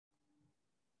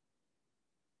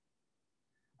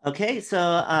Okay, so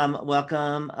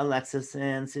welcome Alexis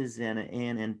and Susanna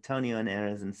and Antonio and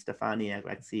Eris and Stefania,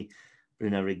 Alexi,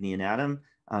 Bruno, Rigny, and Adam.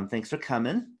 Thanks for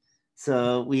coming.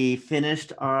 So we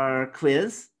finished our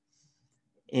quiz.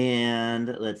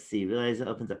 And let's see, realize it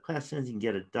opens up questions. You can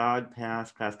get a dog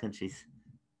pass, cross countries.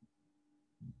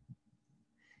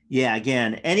 Yeah,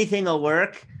 again, anything will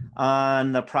work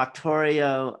on the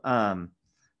Proctorio,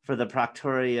 for the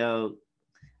Proctorio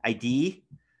ID.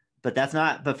 But that's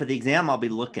not, but for the exam, I'll be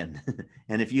looking.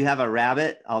 And if you have a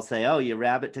rabbit, I'll say, oh, your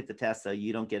rabbit took the test, so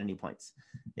you don't get any points.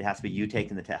 It has to be you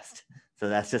taking the test. So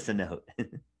that's just a note.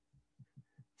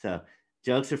 So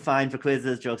jokes are fine for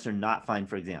quizzes. Jokes are not fine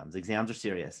for exams. Exams are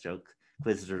serious.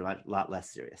 Quizzes are a lot less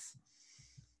serious.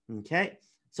 Okay.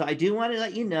 So I do want to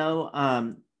let you know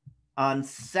on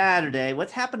Saturday,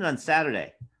 what's happening on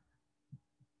Saturday?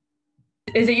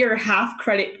 Is it your half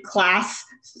credit class?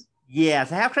 Yeah,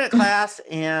 it's a half credit class,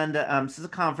 and this is a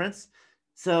conference.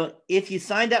 So if you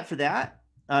signed up for that,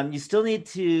 you still need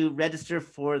to register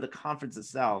for the conference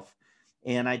itself.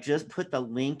 And I just put the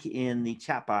link in the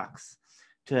chat box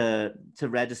to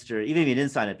register. Even if you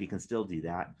didn't sign up, you can still do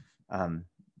that.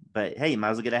 But hey, you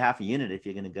might as well get a half a unit if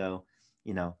you're going to go,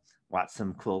 watch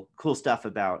some cool stuff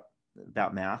about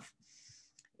math.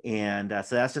 And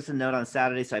so that's just a note on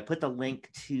Saturday. So I put the link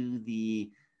to the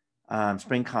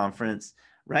spring conference.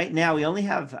 Right now, we only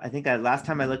have, I think last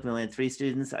time I looked, we only had 3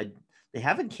 students. They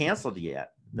haven't canceled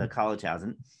yet. The college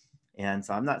hasn't. And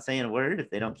so I'm not saying a word.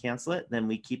 If they don't cancel it, then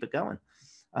we keep it going.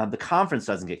 The conference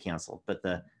doesn't get canceled, but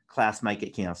the class might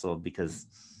get canceled because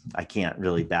I can't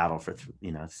really battle for,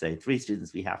 say 3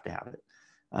 students, we have to have it.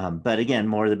 But again,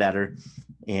 more the better.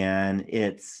 And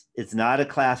it's not a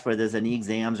class where there's any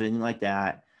exams or anything like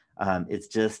that. It's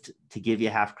just to give you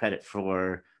half credit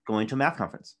for going to a math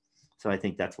conference. So I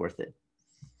think that's worth it.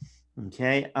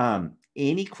 Okay,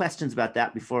 any questions about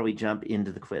that before we jump into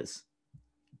the quiz?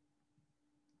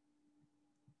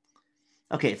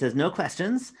 Okay, if there's no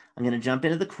questions, I'm going to jump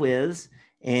into the quiz,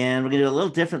 and we're going to do it a little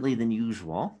differently than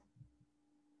usual.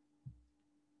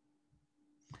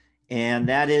 And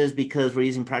that is because we're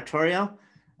using Proctorio.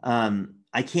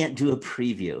 I can't do a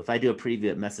preview. If I do a preview,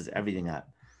 it messes everything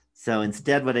up. So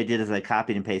instead, what I did is I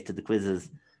copied and pasted the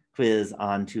quiz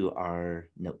onto our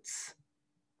notes.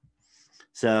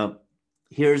 So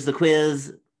here's the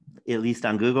quiz, at least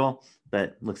on Google,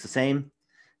 but looks the same.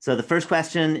 So the first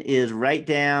question is write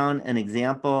down an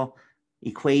example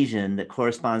equation that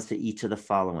corresponds to each of the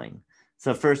following.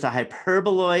 So first, a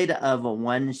hyperboloid of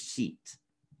 1 sheet.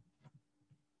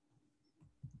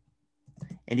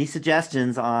 Any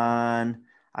suggestions on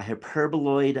a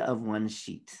hyperboloid of 1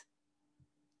 sheet?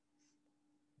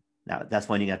 Now, that's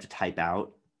one you have to type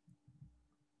out.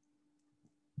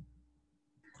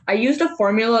 I used a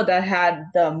formula that had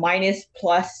the minus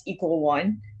plus equal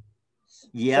 1.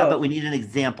 Yeah, but we need an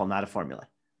example, not a formula.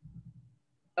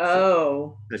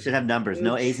 Oh. So it should have numbers, oops.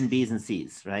 No A's and B's and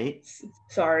C's, right?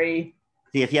 Sorry.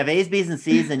 See, if you have A's, B's, and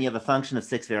C's, then you have a function of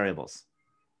 6 variables.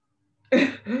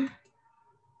 That's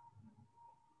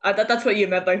what you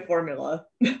meant by formula.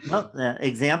 Well, the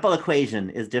example equation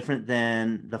is different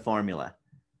than the formula.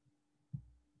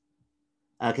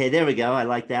 Okay, there we go. I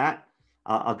like that.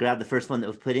 I'll grab the first one that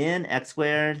was put in, x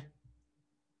squared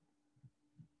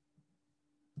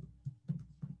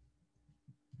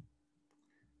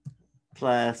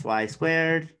plus y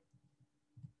squared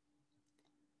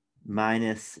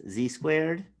minus z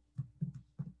squared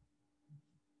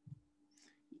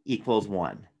equals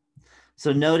 1.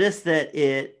 So notice that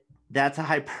that's a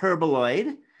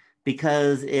hyperboloid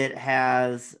because it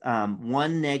has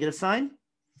 1 negative sign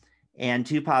and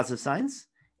 2 positive signs,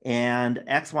 and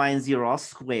x, y, and z are all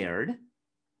squared,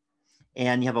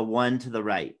 and you have a 1 to the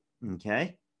right,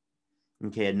 okay?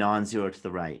 Okay, a non-zero to the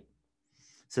right.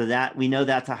 So that we know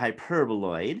that's a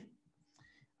hyperboloid.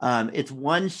 It's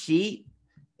 1 sheet,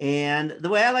 and the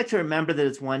way I like to remember that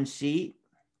it's 1 sheet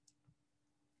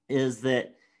is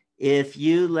that if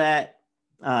you let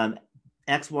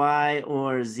x, y,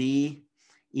 or z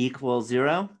equal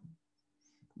 0,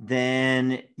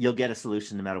 then you'll get a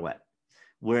solution no matter what.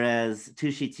 Whereas 2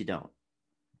 sheets, you don't.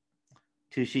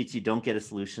 2 sheets, you don't get a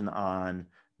solution on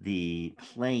the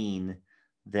plane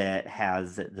that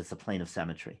has this a plane of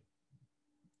symmetry.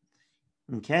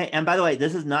 Okay, and by the way,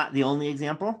 this is not the only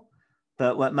example,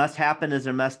 but what must happen is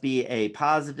there must be a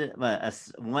positive,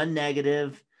 1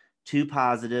 negative, 2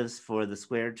 positives for the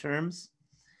squared terms,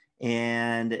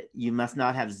 and you must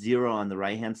not have 0 on the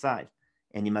right-hand side,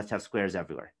 and you must have squares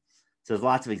everywhere. So there's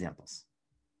lots of examples.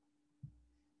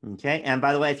 Okay, and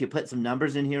by the way, if you put some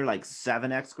numbers in here like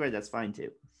 7x squared, that's fine too.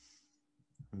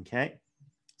 Okay,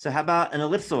 so how about an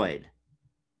ellipsoid?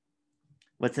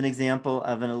 What's an example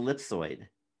of an ellipsoid?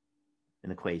 An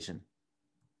equation.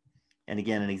 And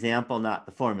again, an example, not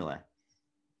the formula.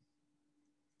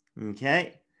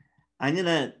 Okay.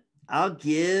 I'll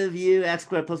give you x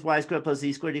squared plus y squared plus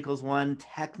z squared equals 1.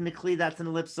 Technically, that's an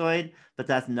ellipsoid, but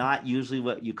that's not usually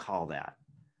what you call that.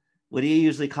 What do you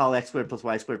usually call x squared plus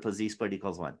y squared plus z squared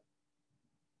equals 1?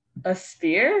 A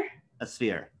sphere? A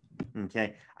sphere.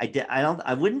 Okay.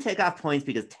 I wouldn't take off points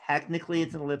because technically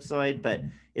it's an ellipsoid, but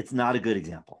it's not a good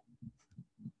example.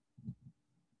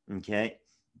 Okay.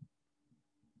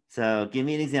 So give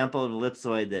me an example of an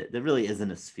ellipsoid that really isn't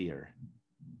a sphere.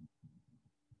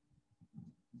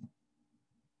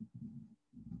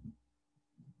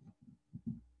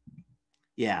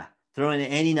 Yeah, throw in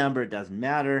any number, it doesn't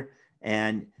matter.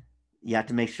 And you have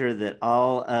to make sure that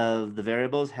all of the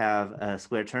variables have a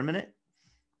square term in it.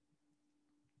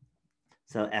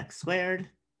 So x squared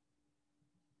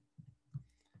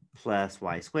plus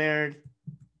y squared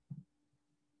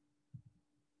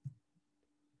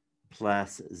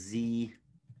plus z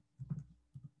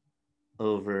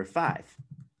over 5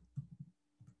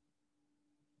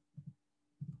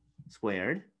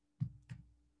 squared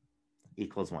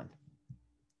equals 1.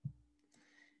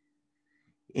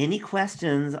 Any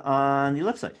questions on the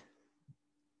ellipsoid?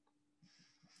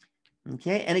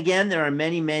 Okay, and again, there are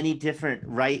many, many different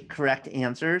correct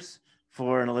answers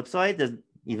for an ellipsoid. There's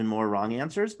even more wrong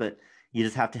answers, but you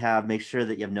just have to make sure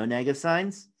that you have no negative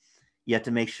signs. You have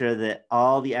to make sure that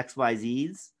all the x, y,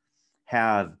 z's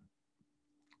have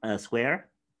a square.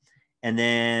 And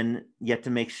then you have to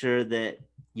make sure that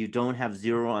you don't have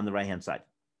 0 on the right-hand side.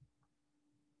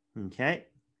 Okay,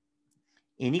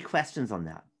 any questions on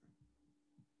that?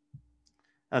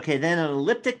 Okay, then an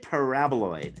elliptic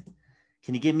paraboloid.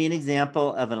 Can you give me an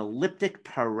example of an elliptic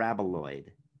paraboloid?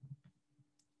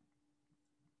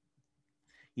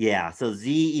 Yeah, so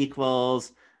z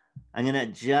equals, I'm going to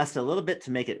adjust a little bit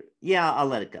to make it, yeah, I'll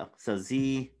let it go. So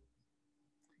z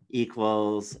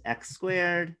equals x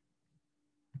squared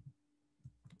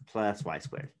plus y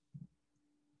squared.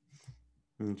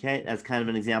 Okay, that's kind of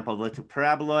an example of elliptic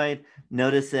paraboloid.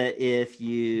 Notice that if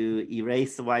you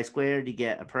erase the y squared, you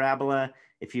get a parabola.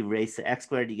 If you erase the x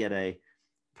squared, you get a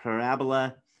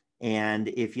parabola. And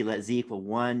if you let z equal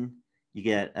 1, you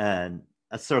get a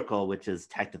circle, which is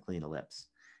technically an ellipse.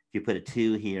 If you put a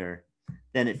 2 here,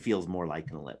 then it feels more like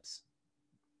an ellipse.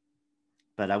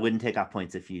 But I wouldn't take off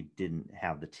points if you didn't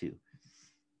have the 2.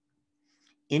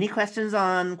 Any questions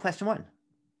on question 1?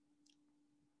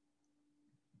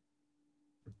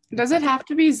 Does it have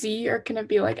to be z, or can it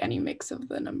be like any mix of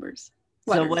the numbers?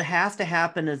 So what has to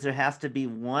happen is there has to be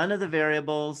one of the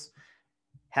variables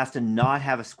has to not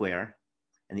have a square,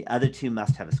 and the other 2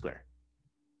 must have a square.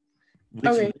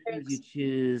 Which you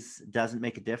choose doesn't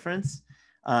make a difference.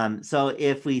 So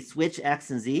if we switch x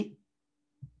and z,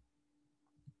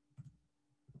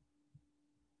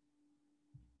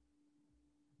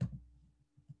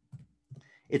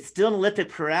 it's still an elliptic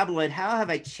paraboloid. How have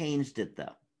I changed it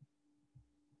though?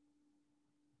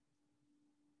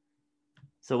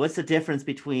 So what's the difference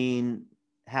between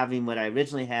having what I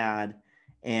originally had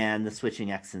and the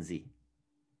switching x and z?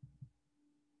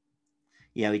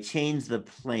 Yeah, we changed the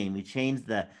plane.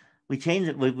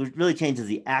 What really changes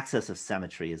the axis of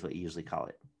symmetry is what you usually call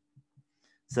it.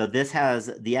 So this has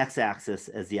the x-axis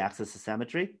as the axis of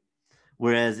symmetry.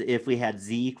 Whereas if we had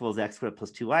z equals x squared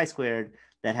plus 2y squared,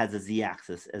 that has a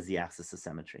z-axis as the axis of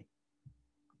symmetry.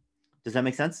 Does that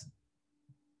make sense?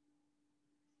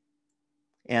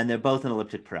 And they're both an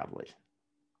elliptic paraboloid.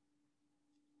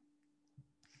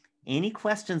 Any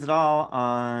questions at all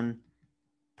on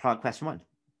question 1?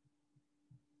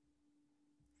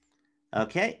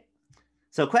 Okay,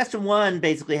 so question 1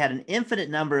 basically had an infinite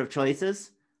number of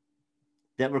choices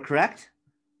that were correct.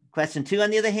 Question 2,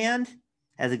 on the other hand,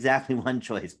 has exactly 1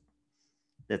 choice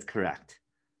that's correct.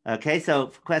 Okay, so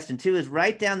question 2 is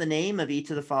write down the name of each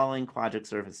of the following quadratic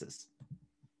surfaces.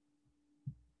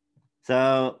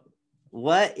 So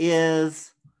what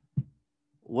is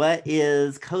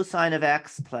cosine of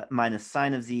x minus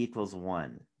sine of z equals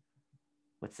 1?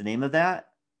 What's the name of that?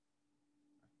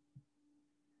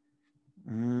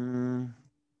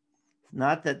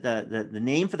 Not that the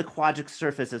name for the quadratic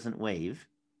surface isn't wave.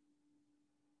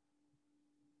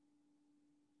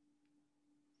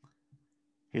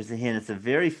 Here's the hint. It's the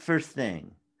very first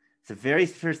thing. It's the very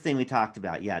first thing we talked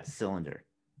about. Yeah, it's cylinder.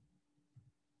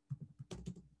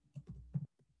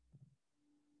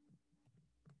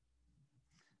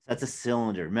 That's a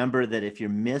cylinder. Remember that if you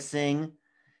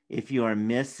are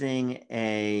missing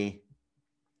a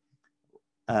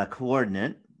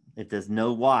coordinate, if there's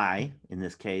no y in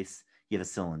this case, you have a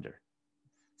cylinder.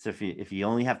 So if you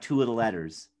only have two of the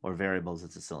letters or variables,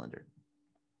 it's a cylinder.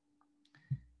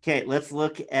 Okay, let's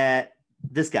look at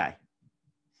this guy.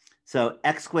 So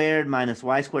x squared minus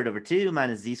y squared over 2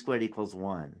 minus z squared equals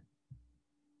 1.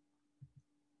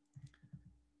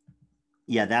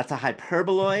 Yeah, that's a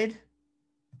hyperboloid.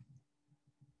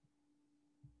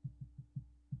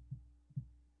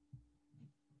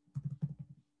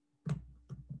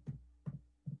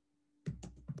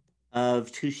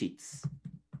 Of 2 sheets.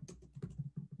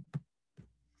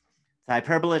 So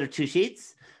hyperboloid of 2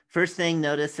 sheets. First thing,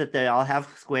 notice that they all have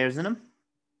squares in them.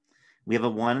 We have a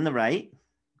 1 on the right.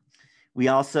 We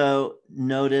also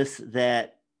notice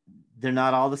that they're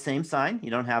not all the same sign. You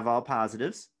don't have all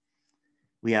positives.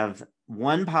 We have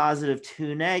 1 positive,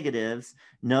 2 negatives.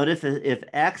 Notice if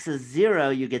x is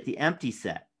 0, you get the empty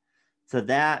set. So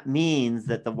that means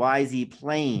that the YZ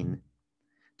plane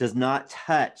does not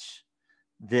touch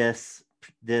this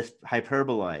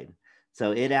hyperboloid.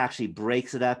 So it actually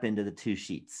breaks it up into the 2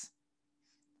 sheets.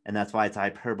 And that's why it's a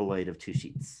hyperboloid of 2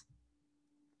 sheets.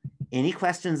 Any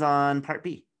questions on part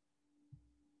B?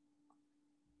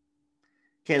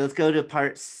 Okay, let's go to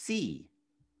part C.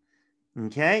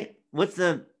 Okay, what's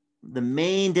the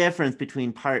main difference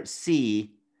between part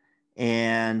C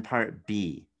and part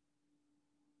B?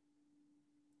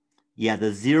 Yeah,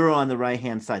 the 0 on the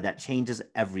right-hand side, that changes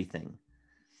everything.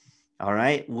 All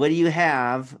right, what do you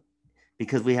have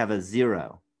because we have a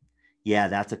 0? Yeah,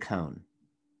 that's a cone.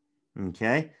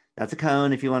 Okay, that's a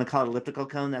cone. If you want to call it elliptical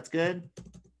cone, that's good.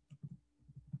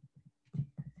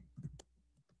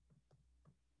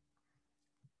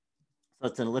 So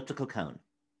it's an elliptical cone.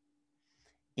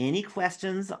 Any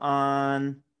questions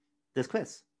on this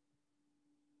quiz?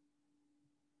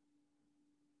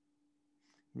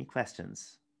 Any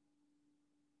questions?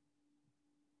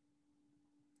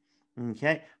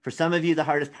 Okay, for some of you, the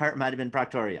hardest part might have been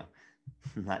Proctorio.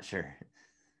 I'm not sure,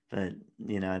 but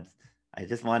you know, I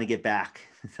just want to get back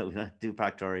so we don't do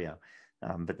Proctorio,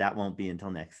 but that won't be until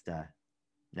next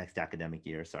academic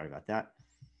year. Sorry about that.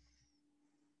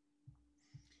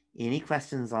 Any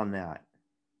questions on that?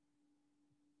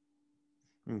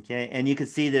 Okay, and you can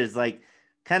see there's like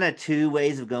kind of 2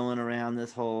 ways of going around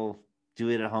this whole do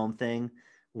it at home thing.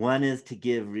 One is to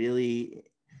give really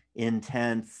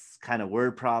intense kind of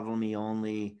word problem-y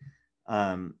only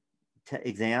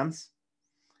exams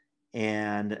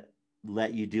and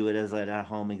let you do it as an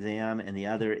at-home exam. And the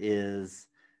other is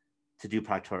to do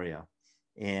Proctorio.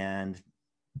 And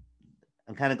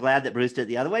I'm kind of glad that Bruce did it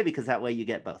the other way because that way you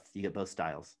get both. You get both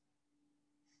styles.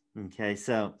 Okay,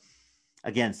 so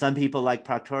again, some people like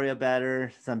Proctorio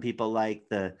better. Some people like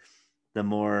the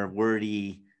more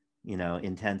wordy, you know,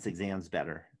 intense exams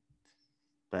better.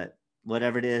 But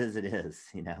whatever it is,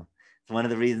 you know. It's one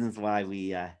of the reasons why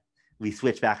we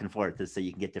switch back and forth is so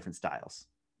you can get different styles.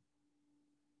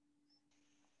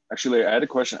 Actually, I had a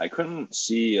question. I couldn't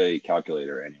see a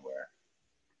calculator anywhere.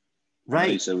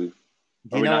 Right. So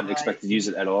are we not expected to use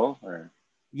it at all? Or?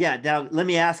 Yeah. Now, let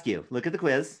me ask you, look at the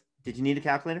quiz. Did you need a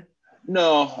calculator?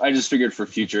 No, I just figured for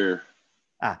future.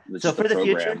 So for the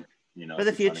future, you know, for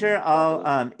the future,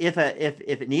 I'll if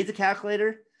it needs a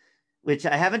calculator, which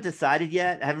I haven't decided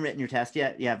yet. I haven't written your test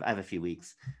yet. Yeah, I have a few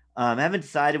weeks. I haven't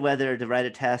decided whether to write a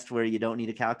test where you don't need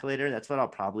a calculator. That's what I'll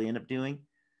probably end up doing.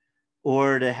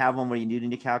 Or to have one where you do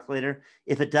need a calculator.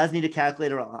 If it does need a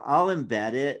calculator, I'll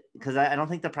embed it because I don't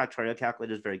think the Proctorio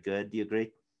calculator is very good. Do you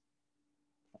agree?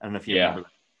 I don't know if you remember.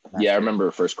 Yeah, I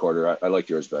remember first quarter. I like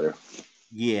yours better.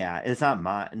 Yeah, it's not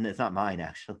mine. It's not mine,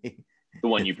 actually. The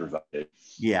one you provided.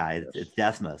 Yeah, it's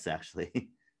Desmos, actually.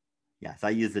 Yes, I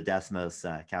use the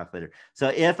Desmos calculator. So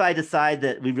if I decide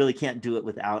that we really can't do it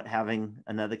without having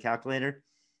another calculator,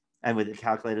 and with a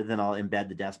calculator, then I'll embed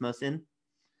the Desmos in.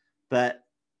 But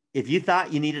if you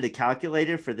thought you needed a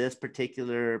calculator for this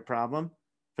particular problem,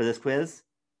 for this quiz,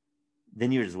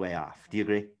 then you're just way off. Do you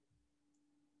agree?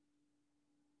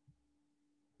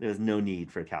 There's no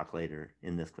need for a calculator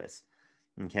in this quiz.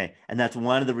 Okay, and that's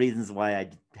one of the reasons why I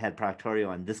had Proctorio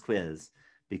on this quiz,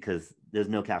 because there's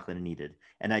no calculator needed.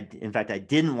 And in fact, I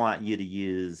didn't want you to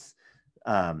use,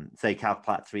 say,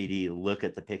 CalcPlot 3D to look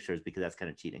at the pictures because that's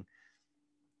kind of cheating.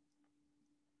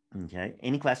 Okay,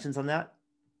 any questions on that?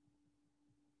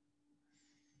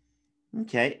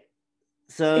 Okay,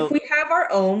 so if we have our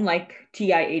own like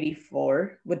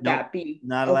TI-84, would that be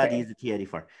not allowed to use a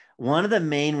T84? One of the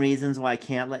main reasons why I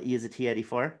can't let you use a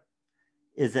T84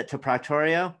 is that to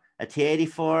Proctorio, a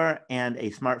T84 and a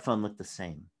smartphone look the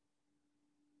same.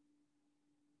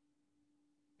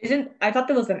 I thought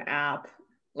there was an app,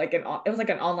 it was like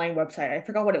an online website. I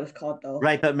forgot what it was called though.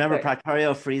 Right, but remember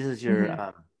Proctorio freezes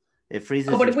your It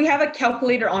freezes. Oh, but if we have a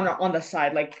calculator on the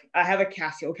side, like I have a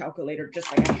Casio calculator,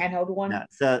 just like a handheld one.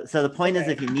 No. So the point is,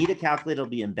 Okay. if you need a calculator, it'll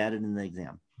be embedded in the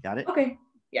exam. Got it? Okay.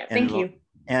 Yeah. And Thank you.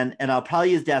 And I'll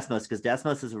probably use Desmos because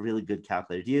Desmos is a really good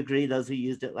calculator. Do you agree, those who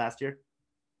used it last year?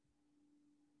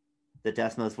 That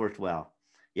Desmos worked well.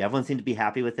 Yeah, everyone seemed to be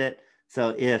happy with it.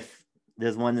 So if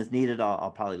there's one that's needed,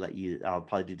 I'll probably do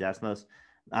Desmos.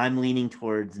 I'm leaning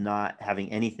towards not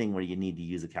having anything where you need to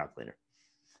use a calculator.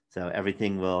 So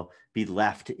everything will be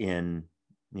left in,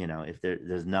 you know, if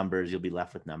there's numbers, you'll be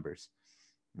left with numbers.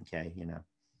 Okay, you know,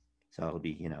 so it'll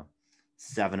be, you know,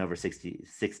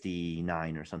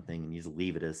 7/69 or something, and you just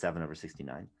leave it as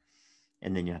 7/69.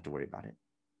 And then you have to worry about it.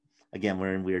 Again,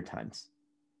 we're in weird times.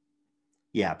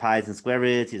 Yeah, pi's and square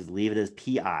roots, you just leave it as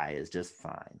pi is just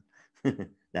fine.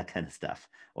 That kind of stuff.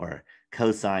 Or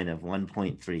cosine of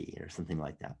 1.3 or something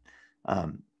like that.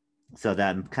 So that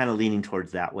I'm kind of leaning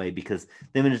towards that way because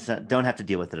then we just don't have to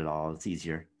deal with it at all. It's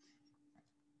easier.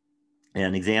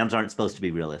 And exams aren't supposed to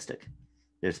be realistic.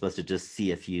 They're supposed to just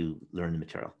see if you learn the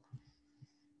material.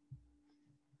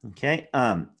 Okay.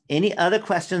 Any other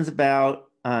questions about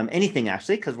anything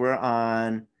actually? Because we're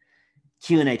on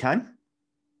Q&A time.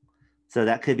 So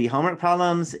that could be homework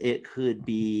problems. It could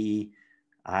be,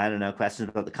 I don't know, questions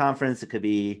about the conference. It could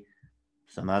be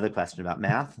some other question about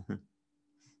math.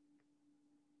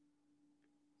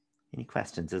 Any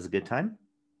questions? Is a good time.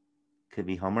 Could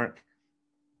be homework.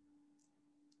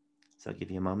 So I'll give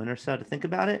you a moment or so to think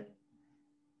about it.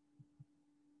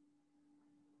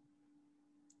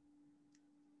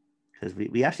 Because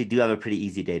we actually do have a pretty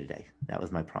easy day today. That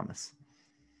was my promise.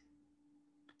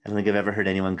 I don't think I've ever heard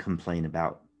anyone complain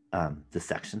about this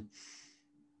section.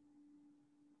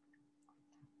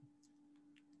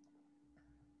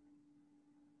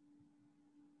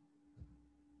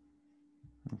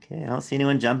 Okay, I don't see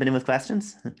anyone jumping in with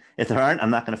questions. If there aren't, I'm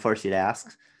not going to force you to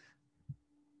ask.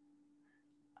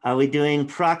 Are we doing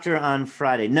Proctor on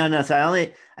Friday? No. So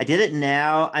I did it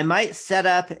now. I might set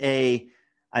up a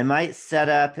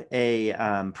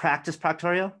practice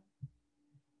proctorial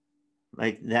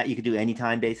like that. You could do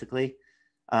anytime basically.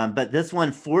 But this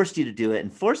one forced you to do it,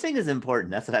 and forcing is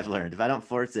important. That's what I've learned. If I don't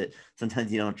force it,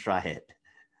 sometimes you don't try it.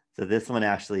 So this one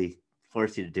actually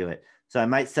forced you to do it. So I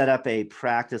might set up a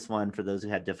practice one for those who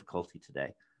had difficulty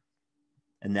today.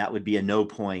 And that would be a no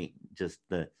point. Just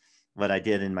what I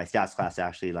did in my stats class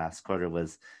actually last quarter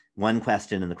was one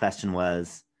question. And the question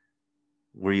was,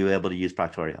 were you able to use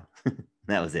proctorial?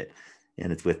 That was it.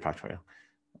 And it's with proctorial.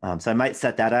 So I might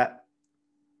set that up.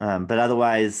 But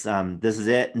otherwise, this is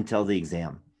it until the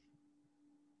exam.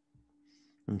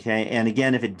 Okay. And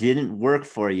again, if it didn't work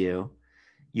for you,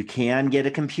 you can get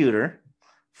a computer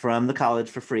from the college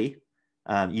for free.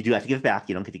 You do have to give it back.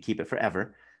 You don't get to keep it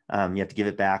forever. You have to give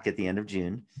it back at the end of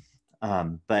June.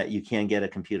 But you can get a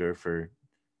computer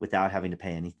without having to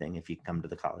pay anything if you come to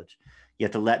the college. You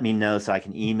have to let me know so I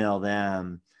can email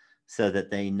them so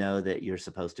that they know that you're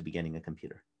supposed to be getting a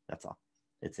computer. That's all.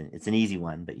 It's an easy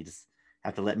one, but you just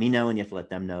have to let me know and you have to let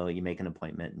them know. You make an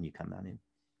appointment and you come on in.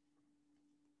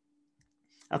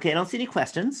 Okay, I don't see any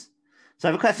questions. So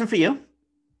I have a question for you.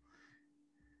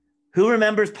 Who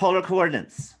remembers polar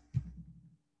coordinates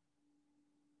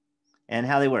and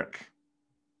how they work?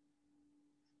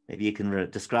 Maybe you can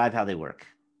describe how they work.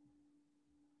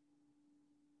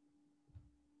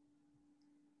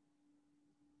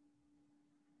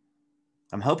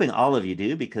 I'm hoping all of you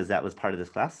do because that was part of this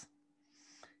class.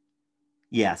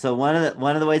 Yeah, so one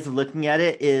of the ways of looking at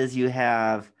it is you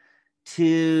have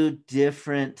two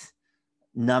different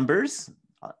numbers.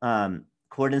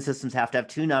 Coordinate systems have to have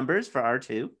two numbers for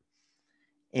R2.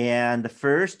 And the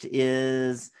first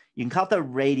is, you can call it the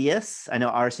radius. I know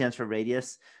R stands for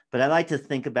radius, but I like to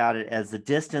think about it as the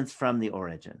distance from the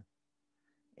origin.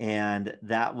 And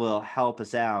that will help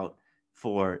us out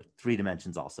for 3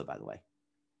 dimensions also, by the way.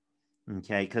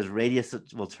 Okay, because radius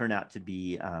will turn out to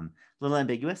be a little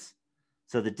ambiguous.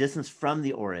 So the distance from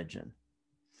the origin.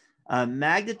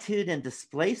 Magnitude and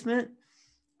displacement,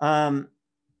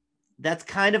 that's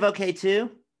kind of okay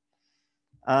too.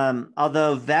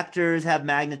 Although vectors have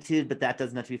magnitude, but that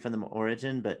doesn't have to be from the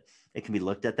origin, but it can be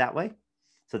looked at that way.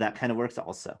 So that kind of works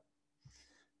also.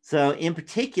 So in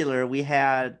particular, we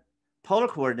had polar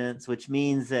coordinates, which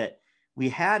means that we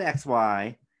had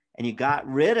XY and you got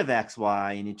rid of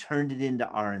XY and you turned it into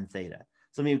R and theta.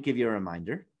 So let me give you a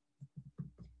reminder.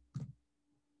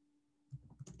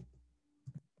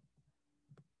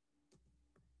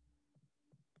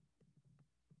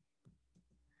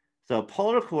 So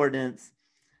polar coordinates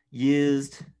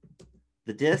used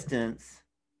the distance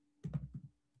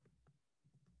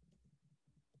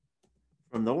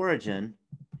from the origin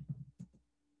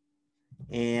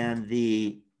and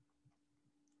the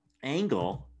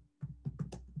angle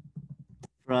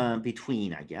from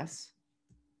between, I guess,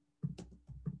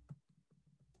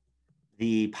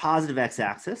 the positive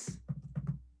x-axis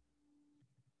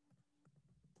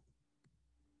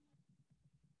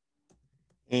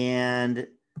and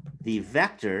the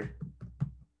vector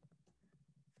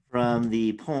from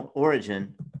the point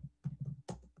origin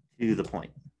to the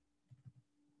point.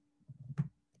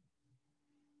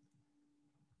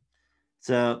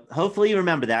 So hopefully you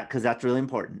remember that because that's really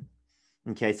important.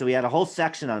 Okay, so we had a whole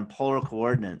section on polar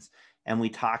coordinates and we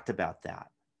talked about that.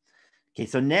 Okay,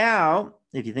 so now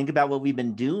if you think about what we've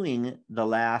been doing the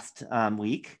last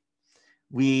week,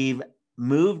 we've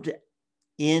moved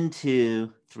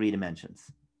into 3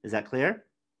 dimensions. Is that clear?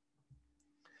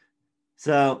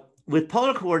 So with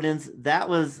polar coordinates, that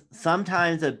was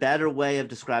sometimes a better way of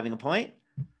describing a point.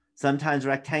 Sometimes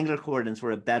rectangular coordinates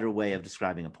were a better way of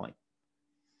describing a point.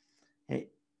 Okay.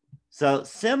 So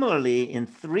similarly, in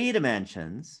 3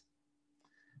 dimensions,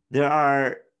 there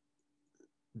are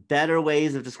better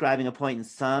ways of describing a point in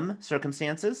some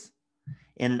circumstances.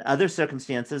 And in other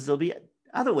circumstances, there'll be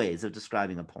other ways of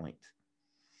describing a point.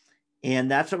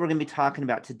 And that's what we're going to be talking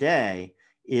about today,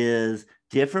 is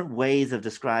different ways of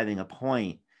describing a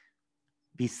point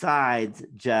besides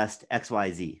just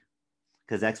XYZ,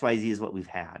 because XYZ is what we've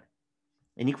had.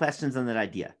 Any questions on that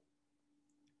idea?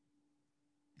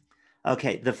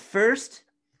 Okay, the first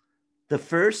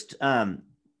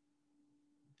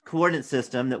coordinate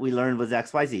system that we learned was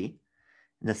XYZ.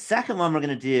 And the second one we're going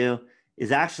to do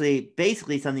is actually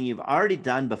basically something you've already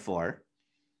done before,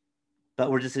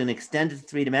 but we're just going to extend it to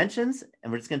 3 dimensions,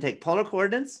 and we're just going to take polar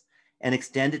coordinates and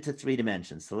extend it to 3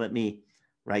 dimensions. So let me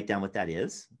write down what that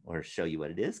is, or show you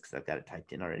what it is, because I've got it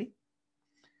typed in already.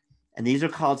 And these are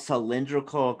called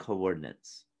cylindrical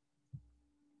coordinates.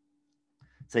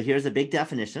 So here's a big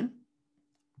definition.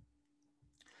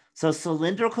 So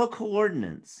cylindrical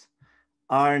coordinates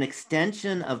are an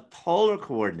extension of polar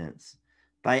coordinates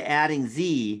by adding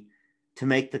z to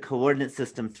make the coordinate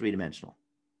system 3-dimensional.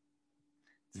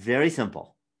 It's very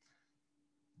simple.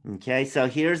 Okay, so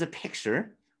here's a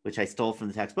picture, which I stole from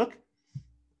the textbook,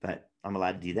 but I'm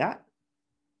allowed to do that.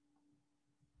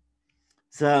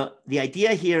 So the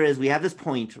idea here is we have this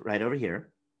point right over here.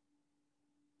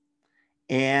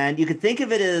 And you could think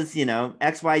of it as, you know,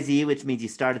 XYZ, which means you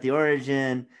start at the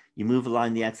origin, you move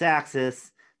along the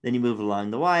x-axis, then you move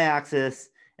along the y-axis,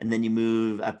 and then you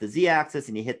move up the z-axis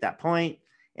and you hit that point.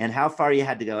 And how far you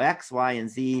had to go, x, y, and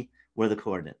z were the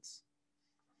coordinates.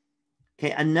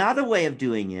 Okay, another way of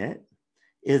doing it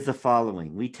is the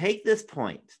following. We take this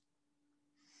point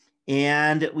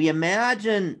and we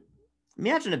imagine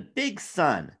a big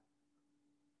sun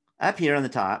up here on the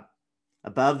top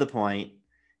above the point,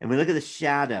 and we look at the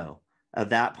shadow of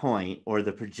that point, or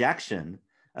the projection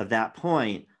of that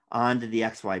point onto the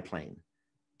XY plane. Do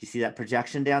you see that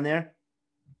projection down there?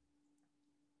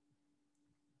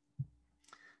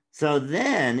 So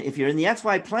then if you're in the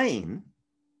XY plane,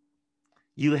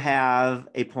 you have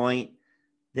a point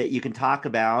that you can talk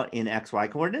about in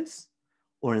XY coordinates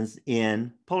or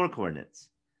in polar coordinates.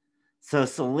 So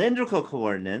cylindrical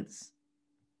coordinates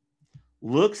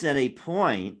looks at a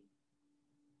point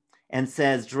and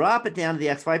says, drop it down to the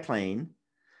XY plane,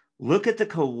 look at the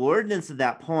coordinates of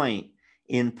that point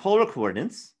in polar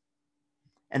coordinates,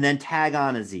 and then tag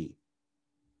on a z.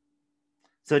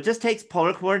 So it just takes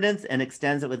polar coordinates and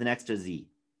extends it with an extra z.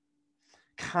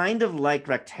 Kind of like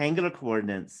rectangular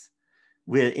coordinates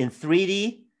in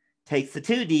 3D, takes the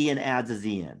 2D and adds a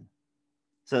z in.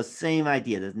 So same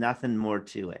idea, there's nothing more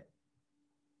to it.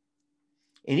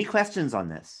 Any questions on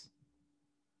this?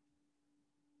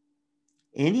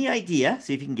 Any idea,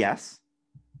 see if you can guess,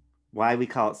 why we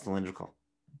call it cylindrical?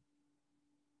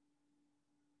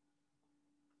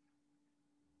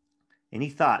 Any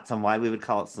thoughts on why we would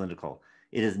call it cylindrical?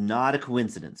 It is not a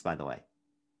coincidence, by the way.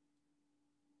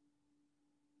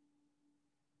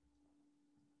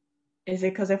 Is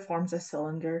it because it forms a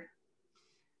cylinder?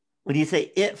 When you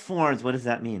say it forms, what does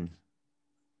that mean?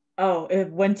 Oh,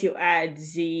 once you add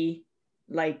z,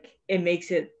 like it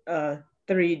makes it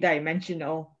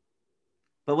 3-dimensional.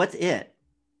 But what's it?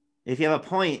 If you have a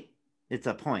point, it's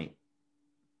a point.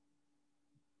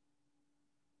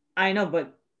 I know,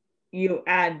 but you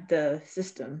add the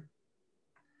system.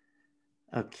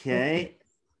 Okay.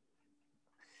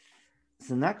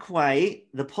 So not quite.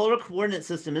 The polar coordinate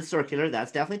system is circular.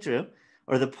 That's definitely true.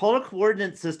 Or the polar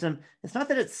coordinate system, it's not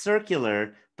that it's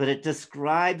circular, but it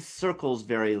describes circles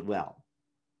very well.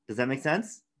 Does that make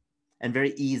sense? And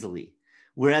very easily.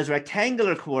 Whereas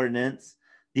rectangular coordinates,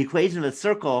 the equation of a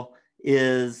circle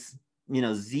is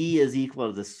z is equal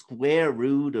to the square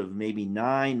root of maybe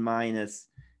 9 minus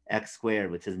x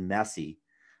squared, which is messy.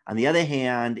 On the other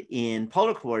hand, in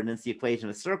polar coordinates, the equation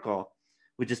of a circle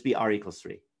would just be r equals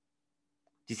 3. Do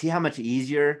you see how much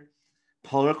easier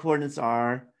polar coordinates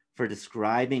are for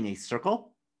describing a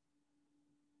circle?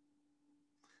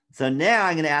 So now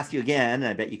I'm going to ask you again, and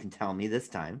I bet you can tell me this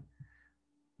time.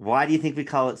 Why do you think we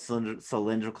call it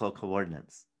cylindrical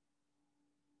coordinates?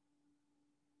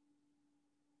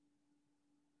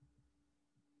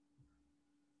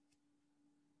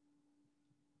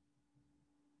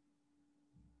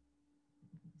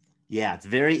 Yeah, it's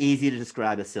very easy to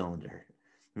describe a cylinder,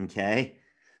 okay?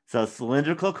 So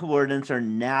cylindrical coordinates are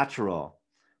natural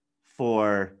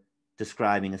for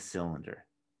describing a cylinder.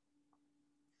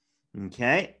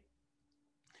 Okay,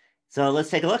 so let's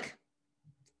take a look.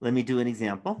 Let me do an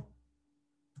example.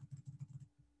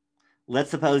 Let's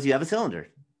suppose you have a cylinder.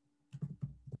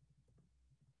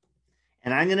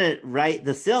 And I'm gonna write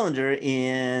the cylinder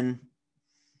in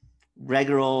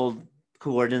regular old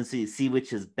coordinates so you see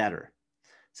which is better.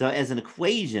 So as an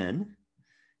equation,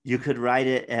 you could write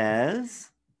it as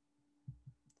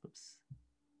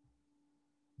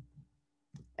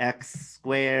x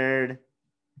squared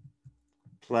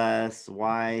plus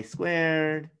y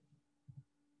squared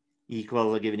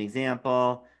equals, I'll give an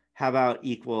example. How about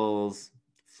equals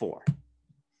 4?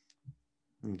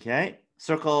 Okay,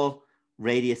 circle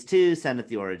radius 2, center at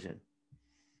the origin.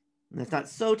 And that's not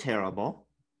so terrible,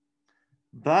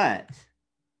 but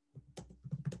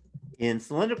in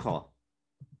cylindrical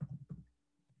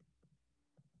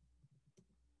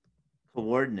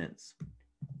coordinates,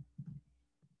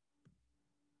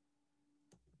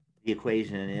 the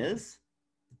equation is,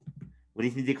 what do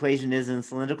you think the equation is in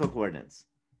cylindrical coordinates?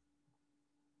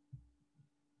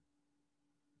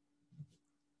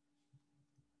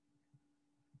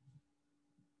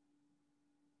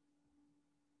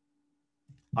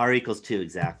 R equals 2,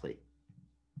 exactly.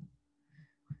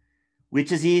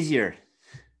 Which is easier?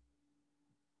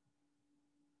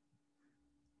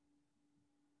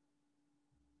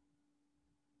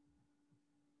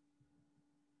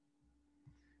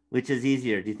 Which is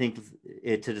easier? Do you think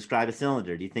to describe a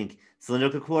cylinder? Do you think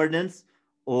cylindrical coordinates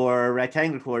or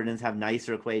rectangular coordinates have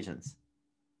nicer equations?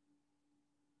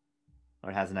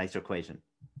 Or has a nicer equation?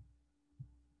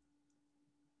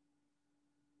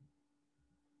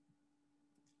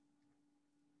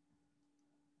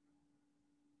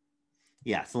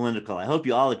 Yeah, cylindrical. I hope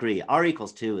you all agree. R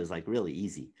equals 2 is like really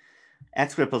easy.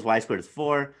 X squared plus y squared is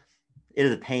 4. It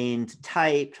is a pain to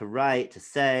type, to write, to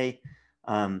say.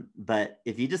 But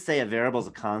if you just say a variable is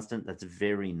a constant, that's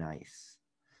very nice.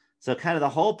 So kind of the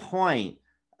whole point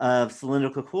of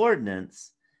cylindrical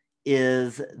coordinates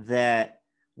is that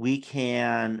we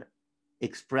can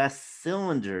express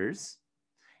cylinders,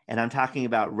 and I'm talking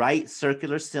about right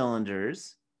circular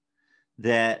cylinders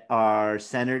that are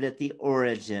centered at the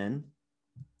origin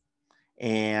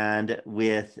and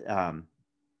with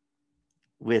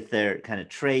their kind of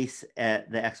trace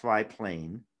at the XY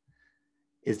plane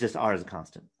is just R as a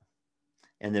constant.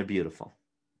 And they're beautiful.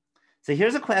 So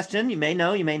here's a question you may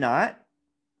know, you may not.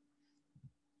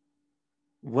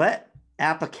 What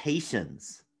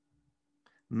applications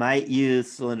might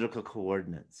use cylindrical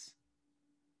coordinates?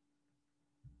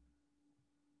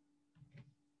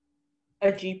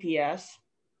 A GPS.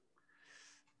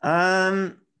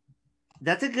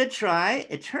 That's a good try.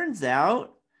 It turns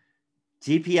out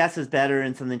GPS is better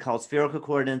in something called spherical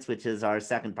coordinates, which is our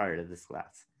second part of this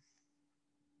class.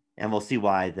 And we'll see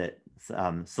why that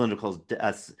spherical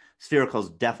is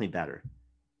definitely better.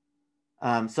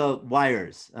 So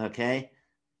wires, okay?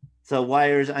 So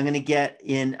wires, I'm gonna make it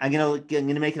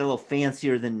a little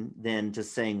fancier than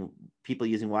just saying people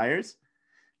using wires,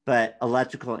 but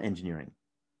electrical engineering.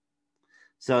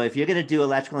 So if you're gonna do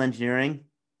electrical engineering,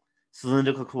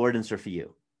 cylindrical coordinates are for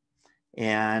you.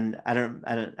 And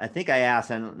I think I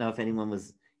asked, I don't know if anyone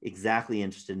was exactly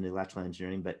interested in electrical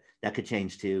engineering, but that could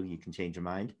change too. You can change your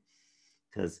mind.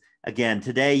 Because again,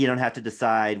 today you don't have to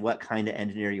decide what kind of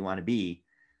engineer you want to be.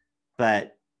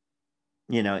 But,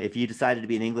 you know, if you decided to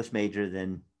be an English major,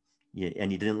 then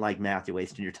and you didn't like math, you're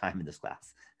wasting your time in this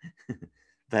class.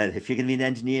 But if you're going to be an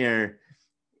engineer,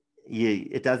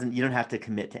 you don't have to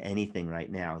commit to anything right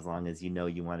now, as long as you know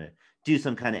you want to do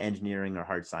some kind of engineering or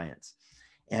hard science.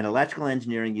 And electrical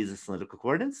engineering uses cylindrical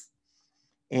coordinates.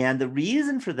 And the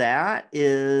reason for that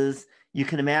is you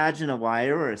can imagine a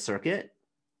wire or a circuit,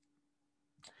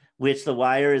 which the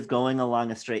wire is going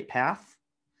along a straight path.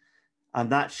 I'm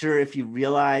not sure if you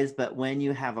realize, but when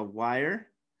you have a wire,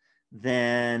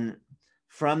 then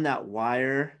from that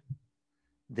wire,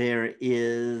 there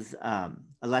is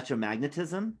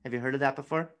electromagnetism. Have you heard of that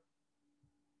before?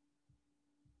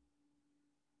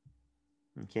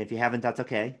 Okay, if you haven't, that's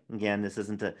okay. Again, this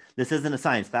isn't a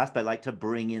science class, but I like to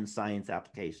bring in science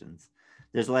applications.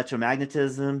 There's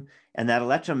electromagnetism, and that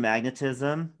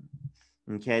electromagnetism,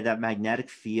 okay, that magnetic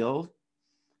field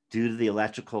due to the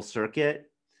electrical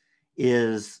circuit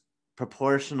is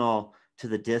proportional to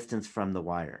the distance from the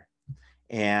wire.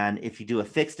 And if you do a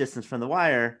fixed distance from the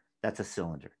wire, that's a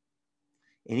cylinder.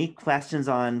 Any questions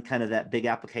on kind of that big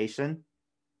application?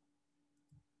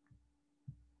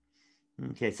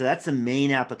 Okay, so that's the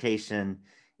main application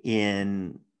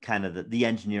in kind of the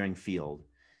engineering field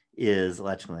is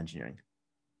electrical engineering.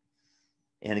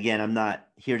 And again, I'm not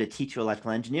here to teach you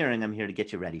electrical engineering. I'm here to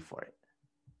get you ready for it.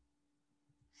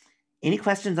 Any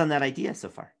questions on that idea so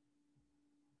far?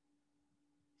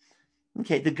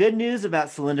 Okay, the good news about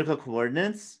cylindrical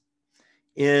coordinates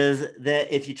is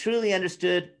that if you truly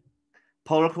understood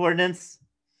polar coordinates,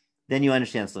 then you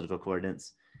understand cylindrical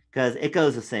coordinates because it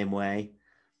goes the same way.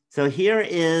 So here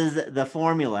is the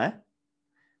formula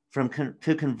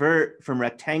to convert from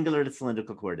rectangular to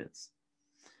cylindrical coordinates.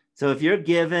 So if you're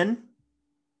given,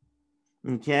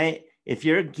 okay, if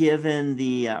you're given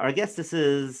the, or I guess this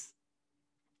is,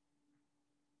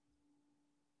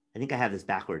 I think I have this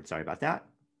backwards. Sorry about that.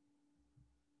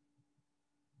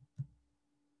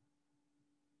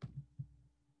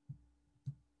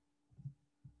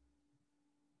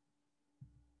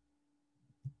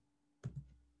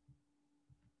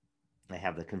 I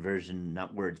have the conversion,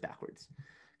 not words, backwards.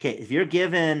 Okay, if you're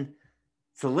given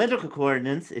cylindrical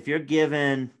coordinates, if you're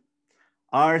given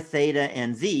r, theta,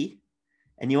 and z,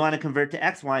 and you want to convert to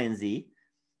x, y, and z,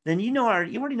 then you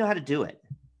already know how to do it.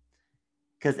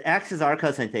 Because x is r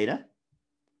cosine theta,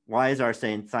 y is r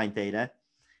sine theta,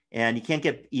 and you can't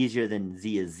get easier than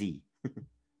z is z.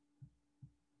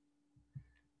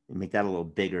 Make that a little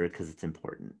bigger because it's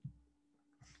important.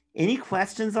 Any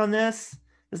questions on this?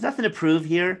 There's nothing to prove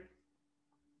here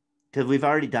because we've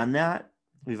already done that.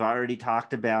 We've already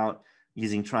talked about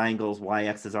using triangles.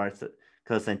 Yx is r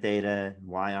cosine theta,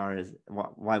 y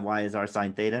is r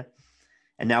sine theta.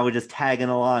 And now we're just tagging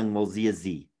along, well, z is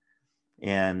z.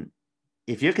 And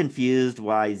if you're confused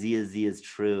why z is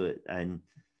true, and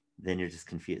then you're just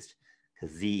confused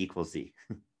because z equals z.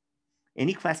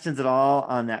 Any questions at all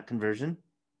on that conversion?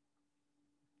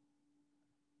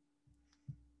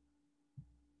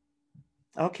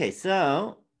 Okay,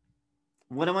 so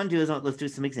what I want to do is let's do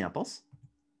some examples.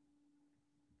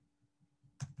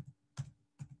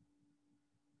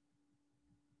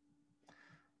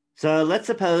 So let's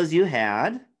suppose you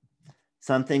had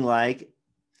something like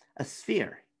a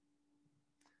sphere.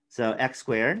 So x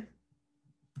squared,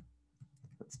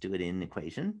 let's do it in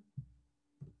equation.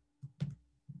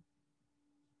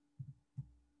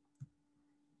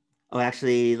 Oh,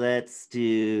 actually, let's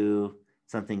do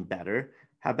something better.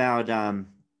 How about,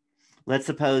 let's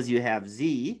suppose you have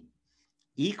z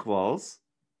equals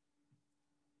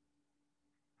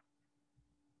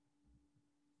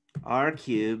r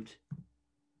cubed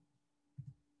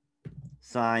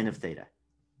sine of theta.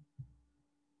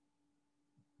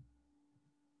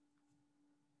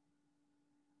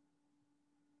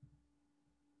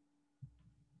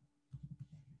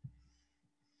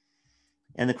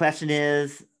 And the question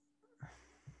is,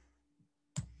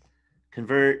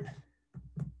 convert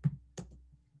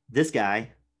this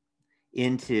guy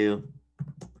into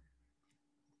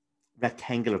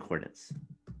rectangular coordinates.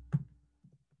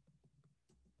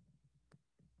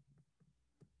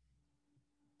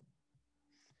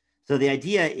 So the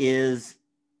idea is,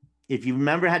 if you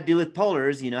remember how to do with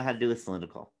polars, you know how to do with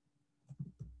cylindrical.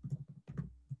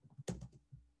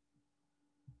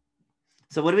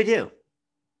 So what do we do?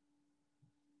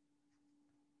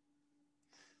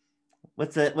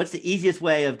 What's the easiest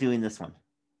way of doing this one?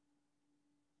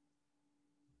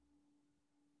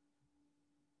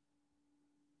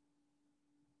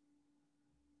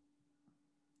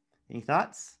 Any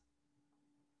thoughts?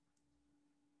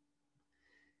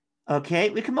 Okay,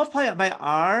 we can multiply it by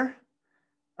r.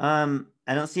 I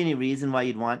don't see any reason why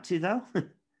you'd want to, though.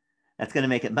 That's going to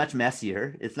make it much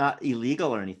messier. It's not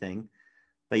illegal or anything,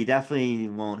 but you definitely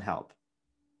won't help.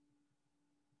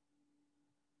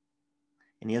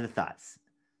 Any other thoughts?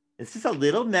 It's just a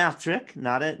little math trick,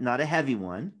 not a heavy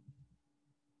one.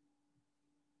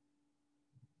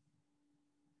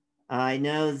 I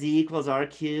know z equals r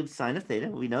cubed sine of theta.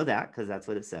 We know that because that's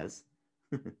what it says.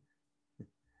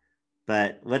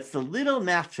 But what's the little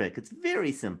math trick? It's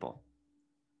very simple.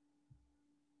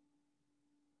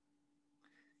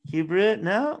 Cube root?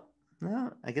 No,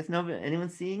 I guess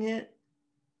anyone's seeing it.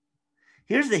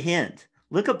 Here's the hint.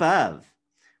 Look above.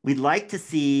 We'd like to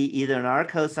see either an r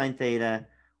cosine theta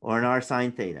or an r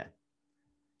sine theta.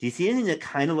 Do you see anything that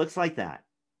kind of looks like that?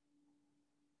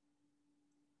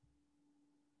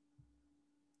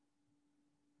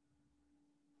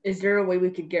 Is there a way we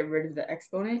could get rid of the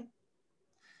exponent?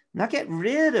 Not get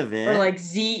rid of it. Or like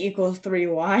z equals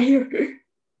 3y?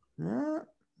 No.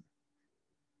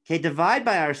 Okay, divide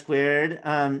by r squared.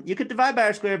 You could divide by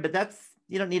r squared, but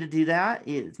you don't need to do that.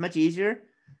 It's much easier.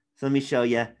 So let me show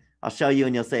you. I'll show you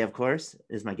and you'll say, of course,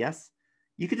 is my guess.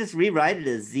 You could just rewrite it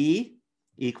as z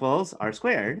equals r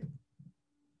squared,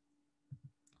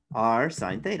 r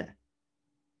sine theta.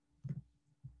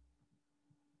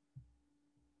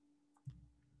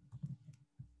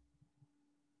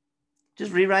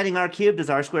 Just rewriting r cubed as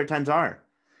r squared times r,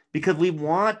 because we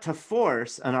want to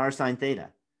force an r sine theta.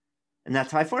 And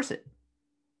that's how I force it.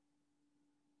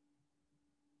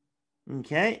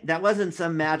 Okay, that wasn't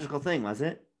some magical thing, was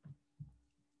it?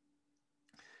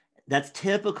 That's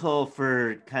typical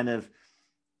for kind of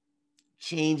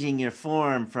changing your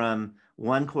form from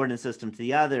one coordinate system to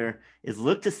the other, is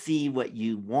look to see what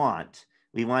you want.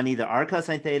 We want either r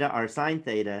cosine theta, r sine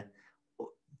theta,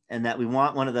 and that we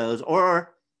want one of those,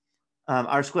 or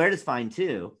r squared is fine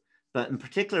too. But in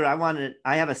particular,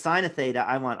 I have a sine of theta,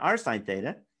 I want r sine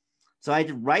theta. So I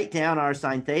write down r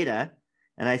sine theta,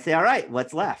 and I say, all right,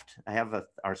 what's left? I have a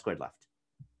r squared left.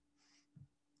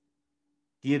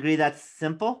 Do you agree that's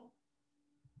simple?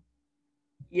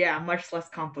 Yeah, much less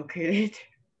complicated.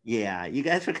 Yeah, you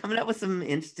guys are coming up with some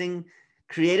interesting,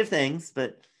 creative things,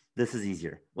 but this is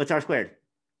easier. What's r squared?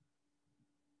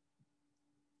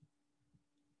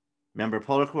 Remember,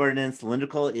 polar coordinates,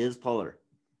 cylindrical is polar.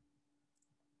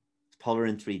 It's polar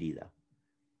in 3D though.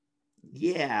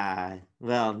 Yeah,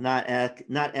 well, not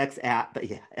x at, but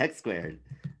yeah, x squared.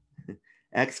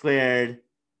 X squared,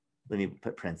 let me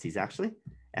put parentheses actually.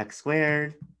 X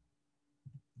squared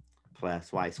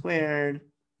plus y squared.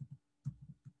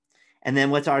 And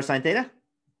then what's r sine theta?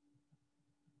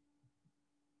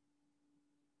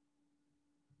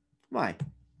 Y.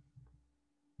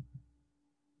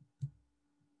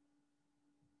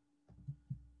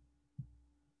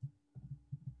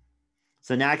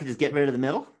 So now I can just get rid of the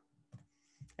middle.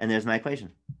 And there's my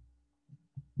equation.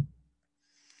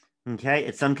 Okay,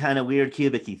 it's some kind of weird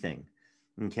cubic-y thing.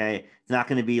 Okay, it's not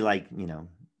going to be like,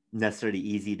 necessarily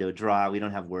easy to draw. We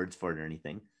don't have words for it or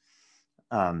anything.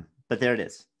 But there it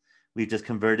is. We've just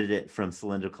converted it from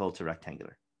cylindrical to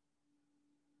rectangular.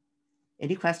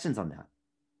 Any questions on that?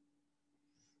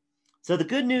 So the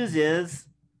good news is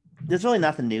there's really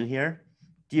nothing new here.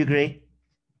 Do you agree?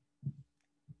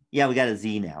 Yeah, we got a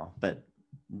z now, but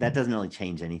that doesn't really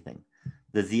change anything.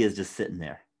 The z is just sitting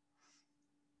there.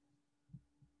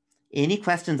 Any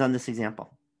questions on this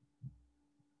example?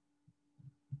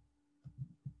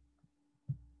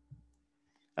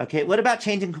 Okay, what about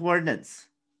changing coordinates?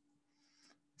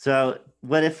 So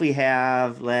what if we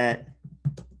have,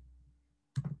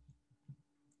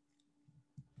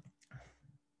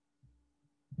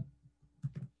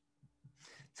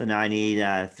 so now I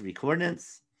need 3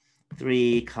 coordinates,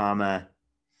 3 comma,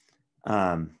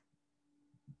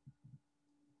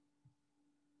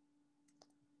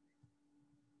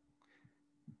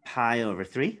 pi over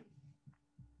 3.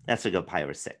 That's to go pi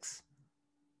over 6.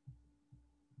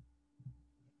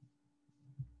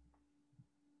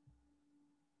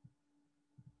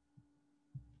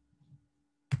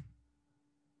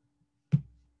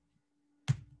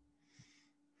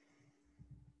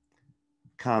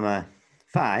 Comma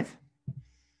 5.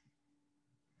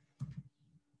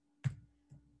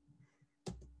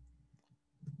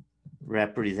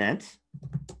 Represent,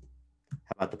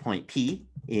 how about the point P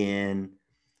in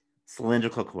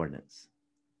cylindrical coordinates?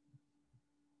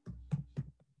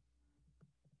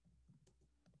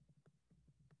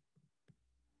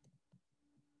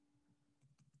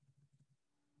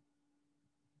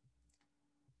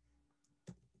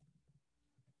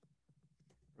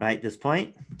 Right, this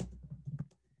point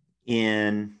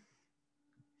in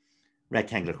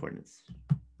rectangular coordinates.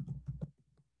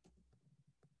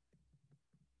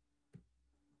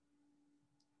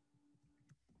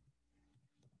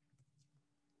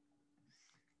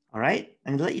 All right,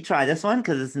 I'm gonna let you try this one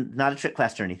because it's not a trick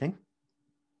question or anything.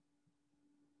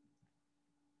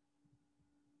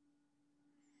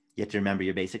 You have to remember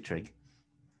your basic trig.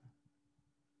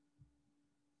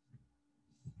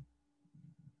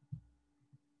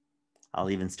 I'll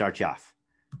even start you off.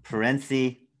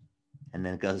 Parenthesis, and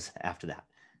then it goes after that.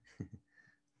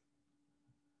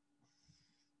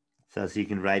 So you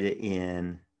can write it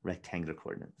in rectangular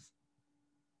coordinates.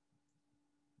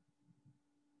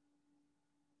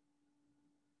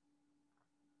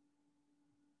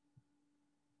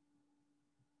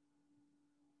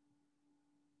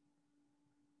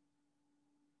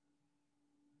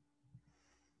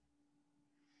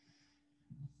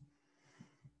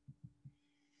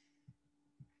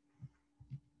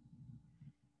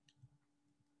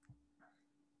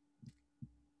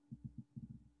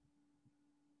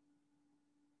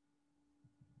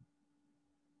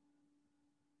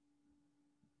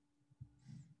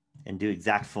 and do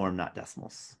exact form, not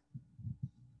decimals.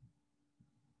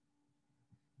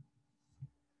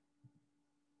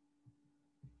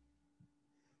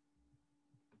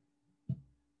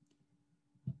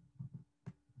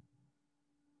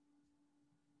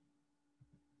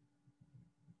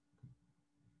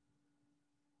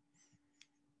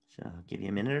 So I'll give you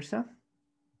a minute or so.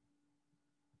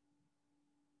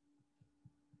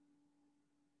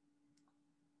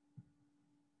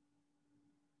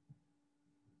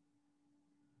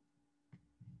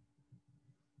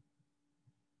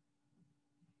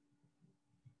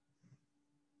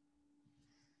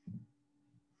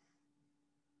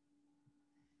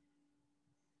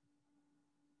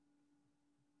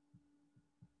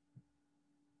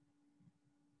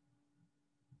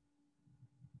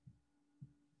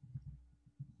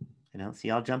 I don't see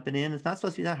y'all jumping in. It's not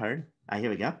supposed to be that hard. Here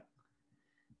we go.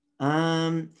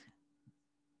 All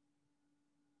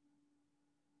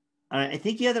right, I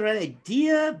think you have the right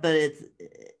idea, but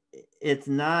it's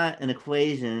not an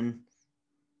equation.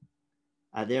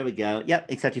 There we go. Yep,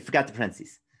 except you forgot the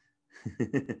parentheses.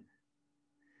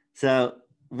 So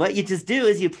what you just do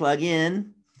is you plug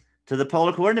in to the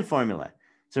polar coordinate formula.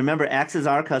 So remember, x is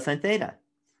r cosine theta.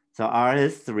 So r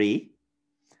is 3.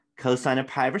 Cosine of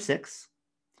pi over 6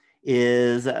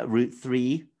 is root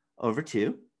 3 over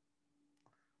 2.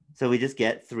 So we just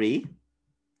get 3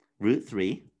 root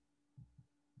 3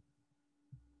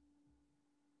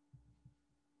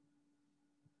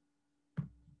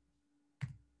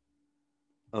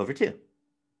 over 2.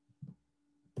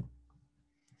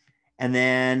 And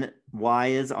then y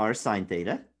is r sine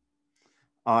theta.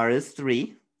 R is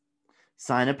 3.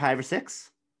 Sine of pi over 6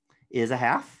 is a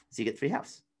half. So you get 3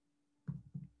 halves.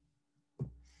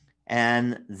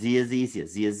 And z is the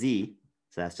easiest. Z is z.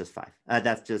 So that's just 5.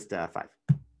 That's just 5.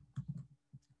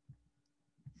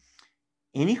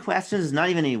 Any questions? There's not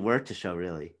even any work to show,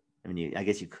 really. I mean, I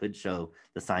guess you could show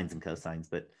the sines and cosines,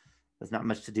 but there's not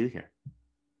much to do here.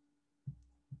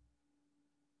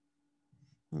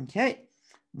 Okay.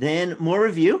 Then more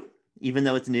review, even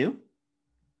though it's new.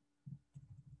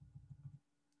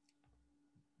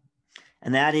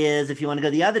 And that is if you want to go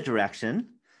the other direction.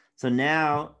 So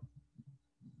now,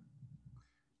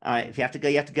 all right, if you have to go,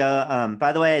 you have to go.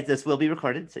 By the way, this will be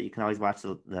recorded, so you can always watch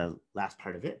the last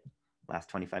part of it, last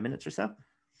 25 minutes or so.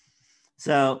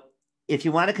 So if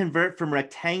you want to convert from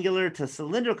rectangular to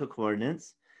cylindrical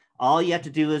coordinates, all you have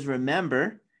to do is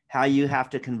remember how you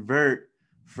have to convert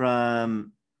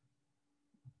from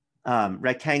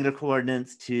rectangular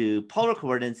coordinates to polar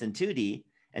coordinates in 2D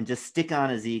and just stick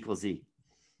on a z equals z.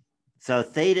 So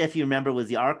theta, if you remember, was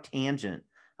the arctangent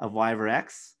of y over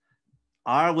x.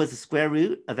 R was the square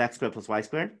root of x squared plus y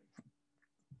squared.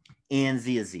 And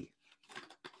z is z.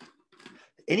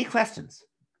 Any questions?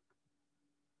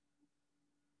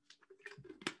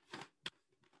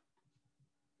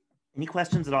 Any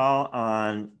questions at all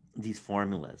on these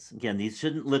formulas? Again, these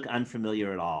shouldn't look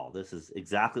unfamiliar at all. This is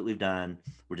exactly what we've done.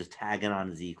 We're just tagging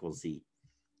on z equals z.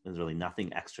 There's really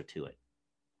nothing extra to it.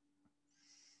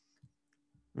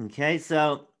 Okay,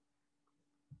 so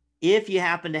if you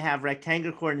happen to have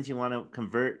rectangular coordinates you want to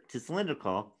convert to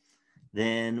cylindrical,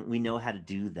 then we know how to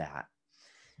do that.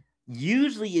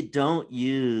 Usually you don't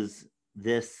use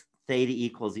this theta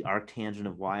equals the arctangent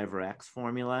of y over x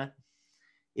formula.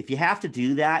 If you have to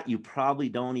do that, you probably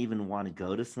don't even want to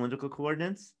go to cylindrical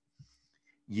coordinates.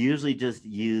 Usually just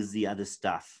use the other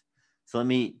stuff. So let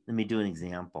me do an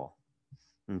example.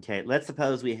 Okay, let's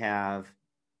suppose we have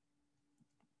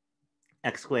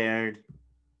x squared.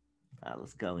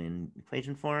 Let's go in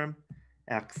equation form.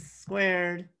 X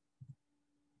squared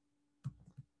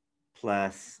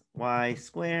plus y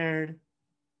squared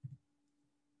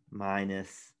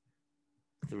minus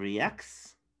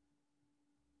 3x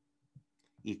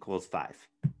equals 5.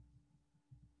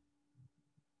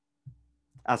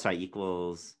 Oh, sorry,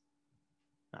 equals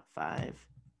not 5.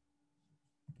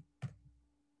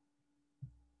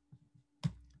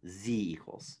 Z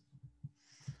equals.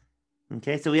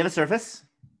 Okay, so we have a surface.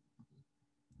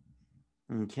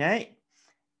 Okay,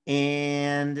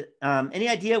 and any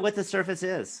idea what the surface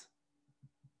is?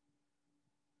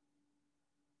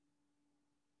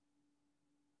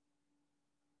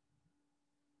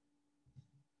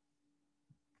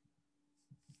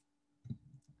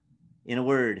 In a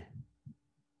word.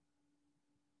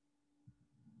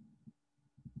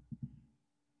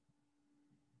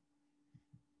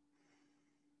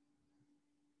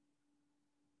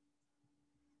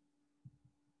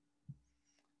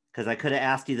 Because I could have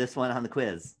asked you this one on the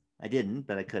quiz. I didn't,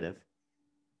 but I could have.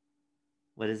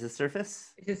 What is the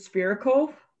surface? Is it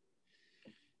spherical?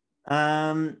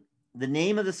 The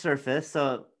name of the surface,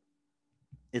 so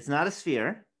it's not a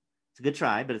sphere. It's a good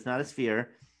try, but it's not a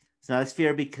sphere. It's not a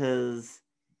sphere because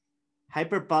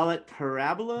hyperbolic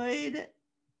paraboloid,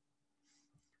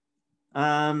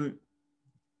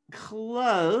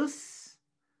 close,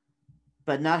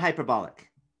 but not hyperbolic.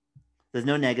 There's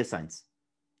no negative signs.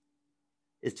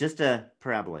 It's just a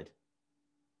paraboloid.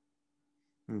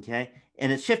 Okay,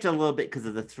 and it's shifted a little bit because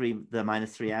of the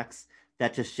minus 3x.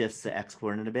 That just shifts the x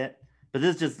coordinate a bit. But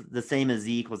this is just the same as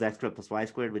z equals x squared plus y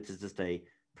squared, which is just a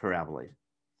paraboloid.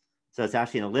 So it's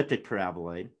actually an elliptic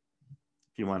paraboloid,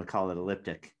 if you want to call it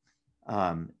elliptic,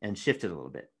 and shift it a little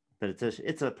bit. But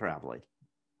it's a paraboloid.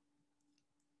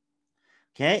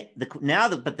 Okay,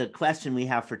 but the question we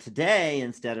have for today,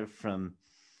 instead of from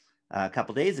a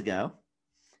couple days ago,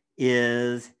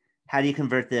 is how do you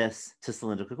convert this to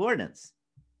cylindrical coordinates?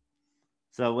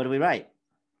 So what do we write?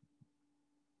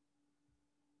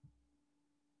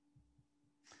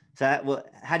 So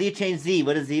how do you change z?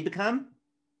 What does z become?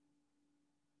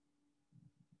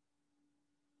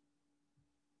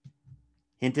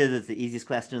 Hint is it's the easiest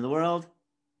question in the world.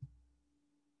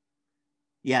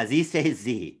 Yeah, z stays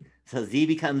z. So z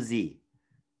becomes z.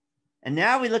 And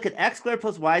now we look at x squared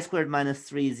plus y squared minus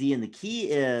 3z. And the key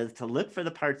is to look for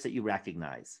the parts that you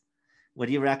recognize. What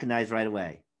do you recognize right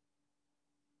away?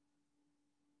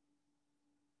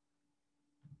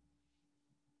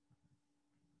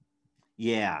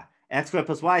 Yeah, x squared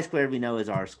plus y squared we know is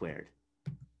r squared.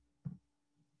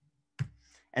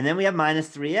 And then we have minus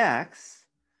 3x,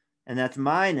 and that's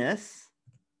minus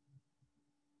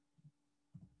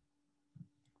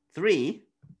 3.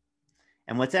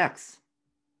 And what's x?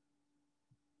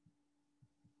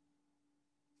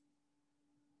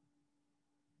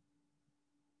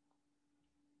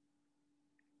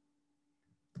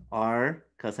 R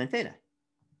cosine theta.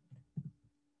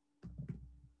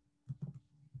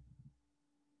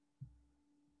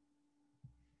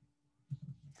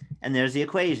 And there's the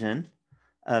equation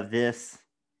of this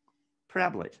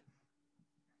paraboloid.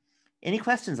 Any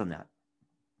questions on that?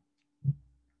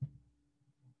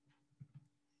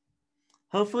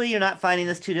 Hopefully you're not finding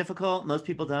this too difficult. Most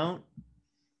people don't.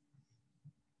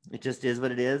 It just is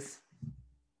what it is.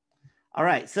 All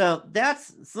right, so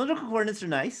cylindrical coordinates are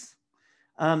nice.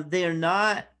 They're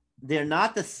not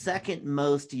the second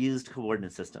most used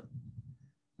coordinate system.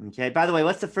 Okay, by the way,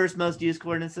 what's the first most used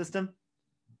coordinate system?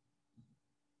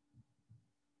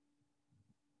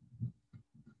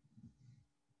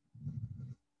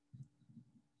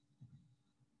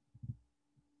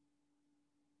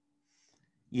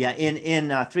 Yeah,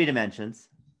 in 3 dimensions,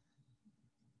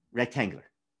 rectangular.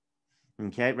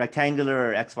 Okay, rectangular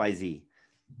or XYZ.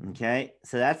 Okay,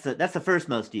 so that's the first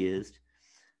most used.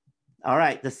 All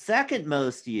right, the second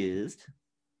most used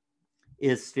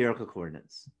is spherical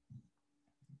coordinates.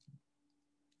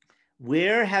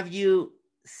 Where have you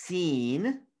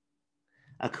seen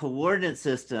a coordinate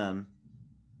system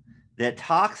that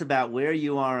talks about where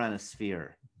you are on a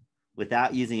sphere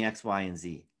without using X, Y, and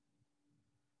Z?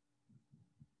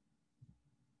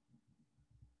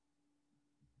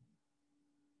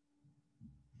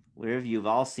 Where have you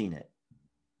all seen it?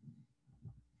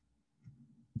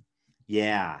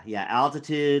 Yeah,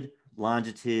 altitude,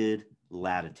 longitude,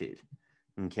 latitude.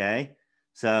 Okay,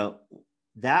 so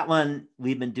that one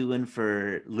we've been doing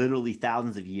for literally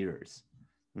thousands of years.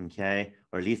 Okay,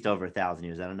 or at least over 1,000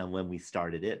 years. I don't know when we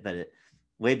started it, but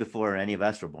way before any of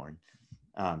us were born.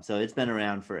 So it's been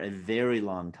around for a very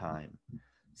long time.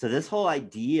 So this whole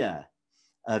idea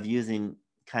of using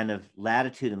kind of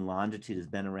latitude and longitude has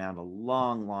been around a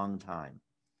long, long time.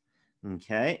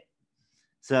 Okay,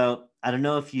 so I don't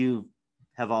know if you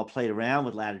have all played around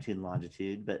with latitude and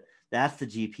longitude, but that's the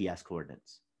GPS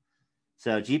coordinates.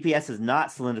 So GPS is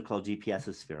not cylindrical, GPS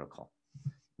is spherical.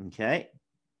 Okay,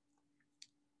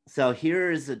 so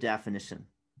here is a definition.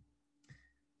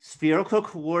 Spherical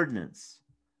coordinates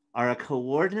are a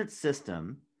coordinate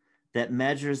system that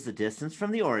measures the distance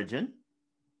from the origin,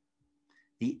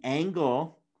 the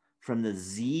angle from the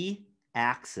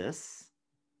z-axis,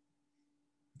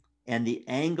 and the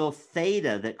angle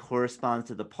theta that corresponds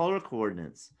to the polar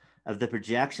coordinates of the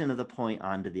projection of the point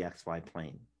onto the xy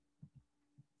plane.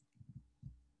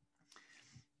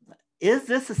 Is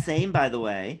this the same, by the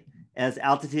way, as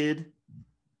altitude,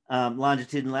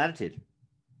 longitude, and latitude?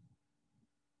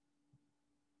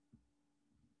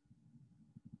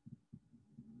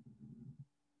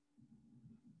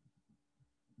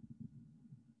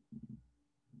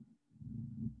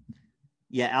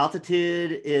 Yeah,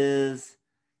 altitude is,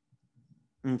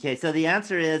 okay, so the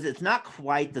answer is it's not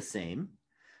quite the same.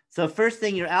 So first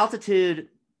thing, your altitude,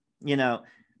 you know,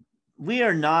 we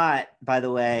are not, by the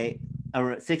way,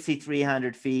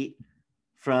 6,300 feet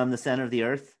from the center of the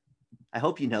earth. I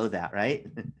hope you know that, right?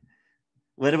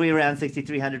 What are we around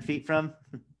 6,300 feet from?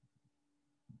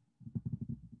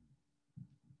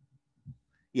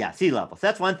 Yeah, sea level. So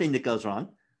that's one thing that goes wrong.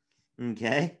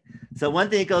 Okay. So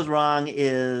one thing that goes wrong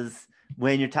is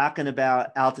when you're talking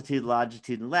about altitude,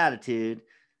 longitude, and latitude,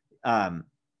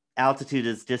 altitude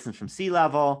is distance from sea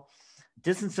level.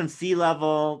 Distance from sea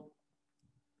level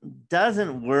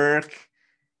doesn't work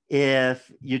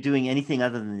if you're doing anything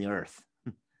other than the Earth.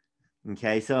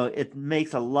 Okay, so it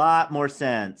makes a lot more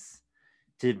sense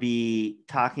to be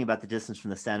talking about the distance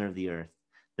from the center of the Earth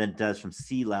than it does from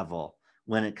sea level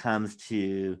when it comes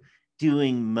to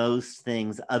doing most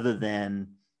things other than,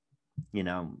 you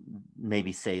know,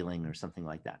 maybe sailing or something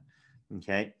like that.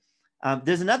 Okay,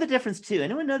 there's another difference too.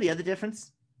 Anyone know the other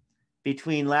difference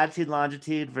between latitude,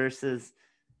 longitude versus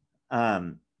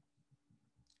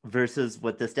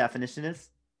what this definition is?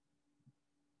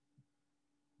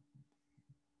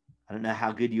 I don't know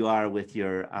how good you are with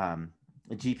your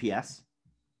GPS.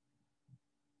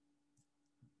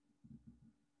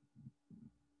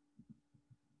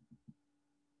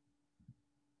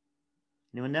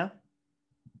 Anyone know?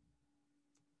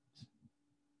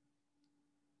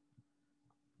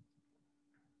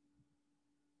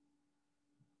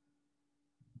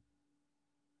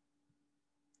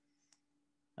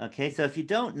 Okay, so if you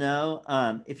don't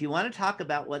know, if you want to talk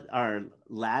about what our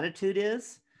latitude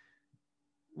is,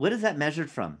 what is that measured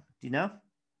from? Do you know?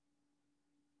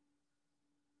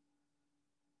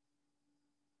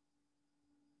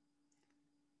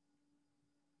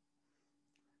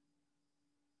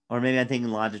 Or maybe I'm thinking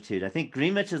longitude. I think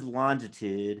Greenwich is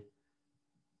longitude.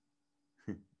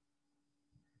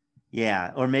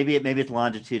 Yeah, or maybe it's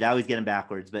longitude. I always get them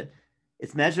backwards, but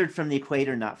it's measured from the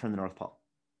equator, not from the North Pole.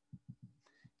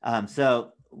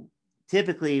 So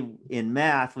typically in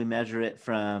math, we measure it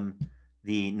from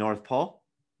the North Pole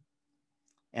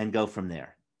and go from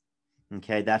there.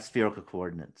 Okay, that's spherical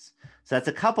coordinates. So that's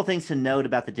a couple things to note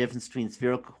about the difference between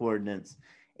spherical coordinates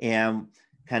and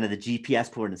kind of the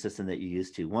GPS coordinate system that you're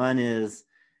used to. One is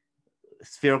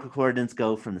spherical coordinates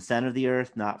go from the center of the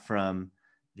Earth, not from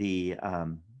the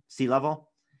sea level.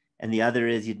 And the other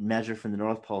is you'd measure from the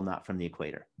North Pole, not from the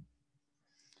equator.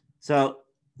 So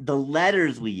the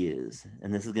letters we use,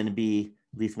 and this is going to be,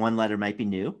 at least one letter might be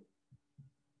new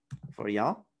for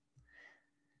y'all.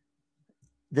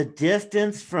 The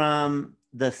distance from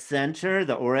the center,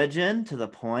 the origin, to the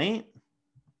point,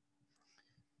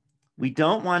 we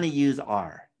don't want to use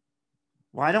R.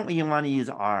 Why don't we want to use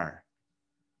R?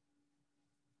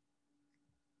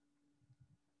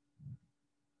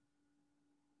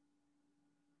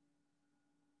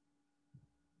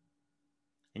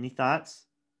 Any thoughts?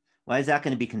 Why is that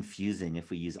going to be confusing if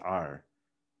we use R?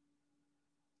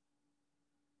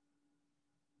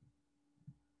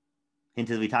 Hint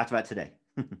as we talked about today.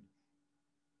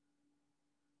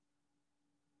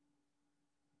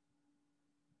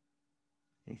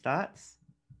 Any thoughts?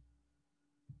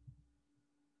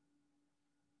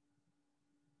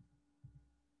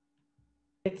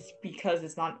 It's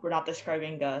because we're not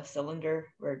describing a cylinder,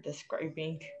 we're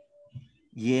describing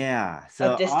Yeah, a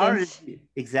so R distance. is,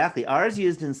 exactly. R is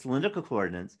used in cylindrical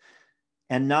coordinates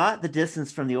and not the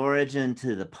distance from the origin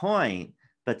to the point,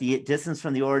 but the distance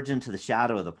from the origin to the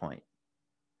shadow of the point.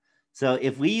 So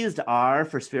if we used R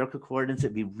for spherical coordinates,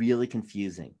 it'd be really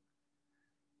confusing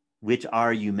which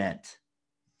R you meant.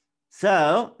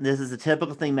 So this is a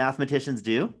typical thing mathematicians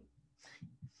do.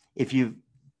 If you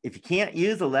can't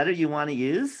use the letter you want to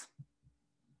use,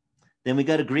 then we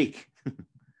go to Greek.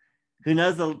 Who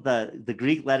knows the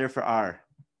Greek letter for R?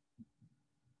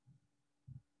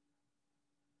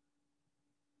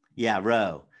 Yeah,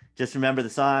 row. Just remember the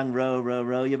song, row, row,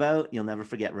 row your boat. You'll never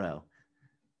forget row.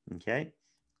 Okay,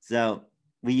 so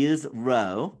we use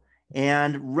row.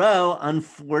 And row,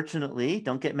 unfortunately,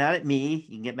 don't get mad at me.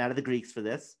 You can get mad at the Greeks for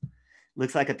this.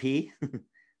 Looks like a P.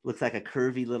 Looks like a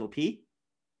curvy little P.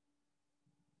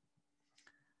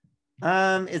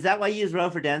 Is that why you use row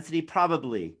for density?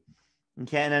 Probably.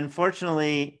 Okay, and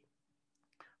unfortunately,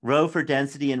 row for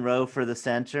density and row for the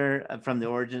center from the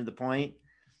origin to the point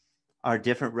are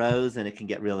different rows, and it can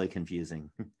get really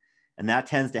confusing. And that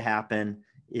tends to happen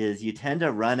is you tend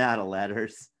to run out of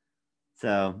letters.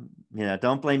 So, you know,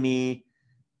 don't blame me.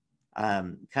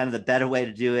 Kind of the better way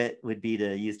to do it would be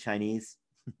to use Chinese.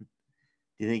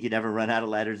 Do you think you'd ever run out of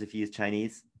letters if you use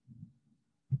Chinese?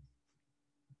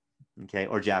 Okay,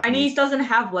 or Japanese. Chinese doesn't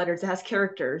have letters, it has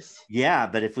characters. Yeah,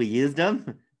 but if we used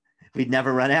them, we'd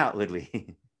never run out, would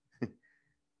we?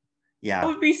 Yeah. That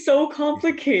would be so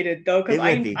complicated though, because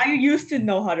I used to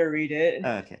know how to read it.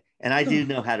 Okay, and I do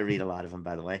know how to read a lot of them,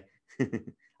 by the way.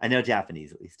 I know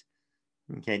Japanese at least.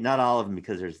 Okay, not all of them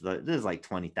because there's like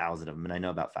 20,000 of them, and I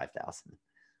know about 5,000.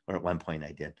 or at one point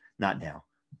I did, not now.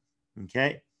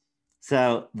 Okay,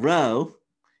 so rho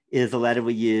is the letter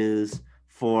we use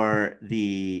for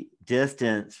the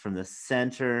distance from the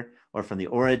center or from the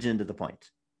origin to the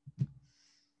point.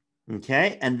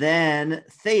 Okay, and then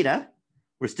theta,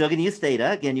 we're still going to use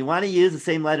theta. Again, you want to use the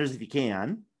same letters if you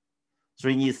can. So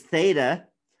we can use theta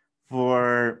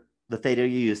for the theta you're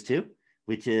used to,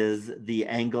 which is the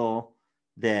angle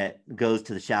that goes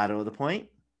to the shadow of the point.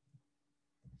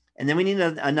 And then we need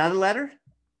another letter.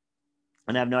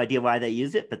 And I have no idea why they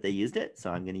used it, but they used it.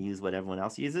 So I'm going to use what everyone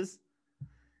else uses.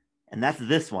 And that's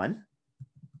this one.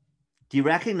 Do you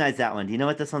recognize that one? Do you know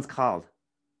what this one's called?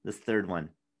 This third one.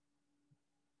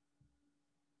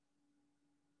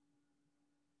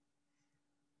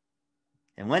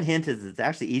 And one hint is it's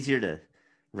actually easier to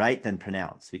write than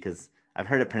pronounce because I've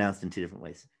heard it pronounced in two different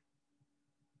ways.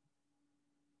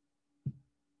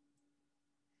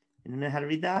 You don't know how to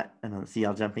read that? I don't see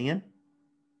y'all jumping in.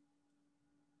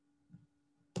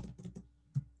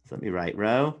 So let me write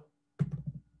rho,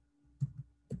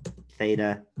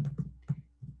 theta.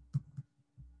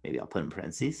 Maybe I'll put in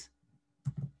parentheses.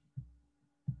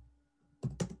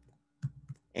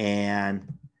 And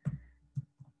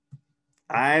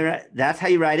that's how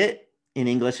you write it in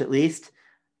English, at least.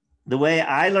 The way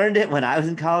I learned it when I was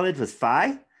in college was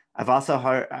phi. I've also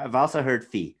heard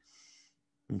phi.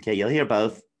 Okay, you'll hear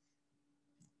both.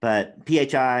 But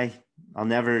PHI, I'll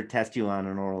never test you on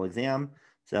an oral exam.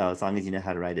 So as long as you know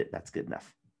how to write it, that's good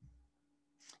enough.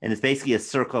 And it's basically a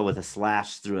circle with a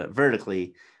slash through it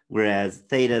vertically, whereas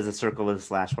theta is a circle with a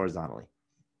slash horizontally.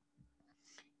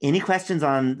 Any questions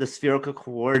on the spherical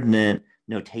coordinate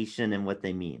notation and what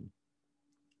they mean?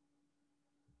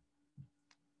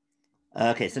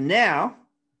 Okay, so now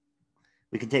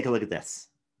we can take a look at this.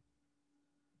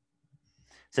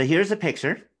 So here's a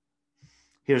picture.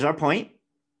 Here's our point.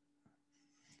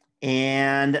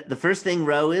 And the first thing,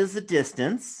 rho, is the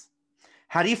distance.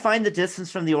 How do you find the distance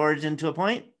from the origin to a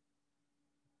point?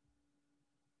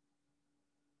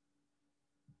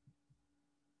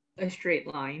 A straight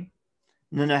line.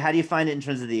 No, how do you find it in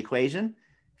terms of the equation?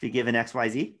 If you give an x, y,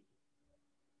 z?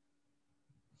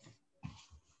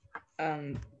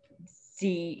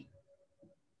 Z.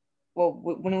 Well,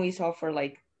 when we solve for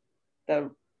like the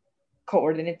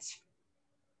coordinates.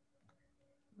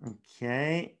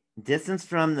 Okay. Distance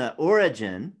from the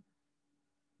origin.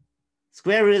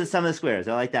 Square root of the sum of the squares.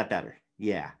 I like that better.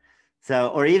 Yeah. So,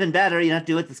 or even better, you don't have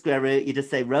to do it with the square root. You just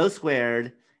say rho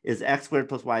squared is x squared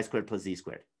plus y squared plus z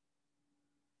squared.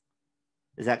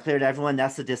 Is that clear to everyone?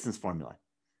 That's the distance formula.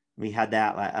 We had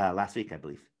that last week, I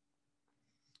believe.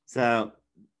 So,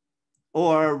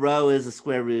 or rho is the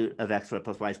square root of x squared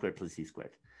plus y squared plus z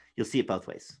squared. You'll see it both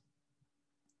ways.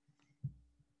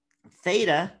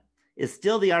 Theta is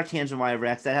still the arctangent y over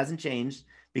x. That hasn't changed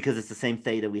because it's the same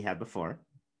theta we had before.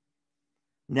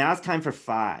 Now it's time for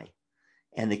phi.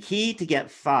 And the key to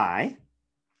get phi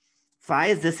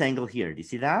is this angle here. Do you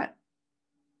see that?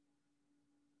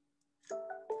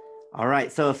 All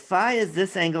right, so if phi is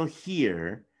this angle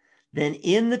here, then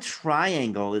in the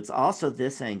triangle, it's also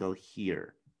this angle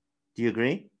here. Do you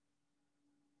agree?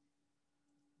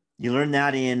 You learned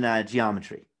that in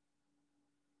geometry.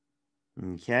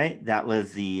 Okay, that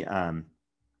was the,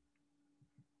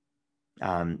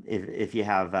 if you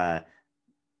have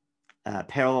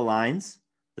parallel lines,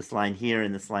 this line here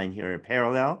and this line here are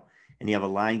parallel, and you have a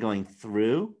line going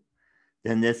through,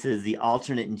 then this is the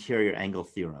alternate interior angle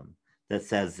theorem that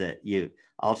says that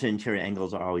alternate interior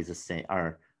angles are always the same,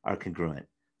 are congruent.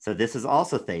 So this is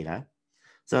also theta.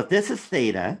 So if this is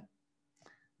theta,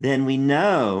 then we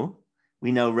know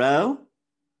rho,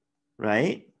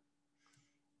 right?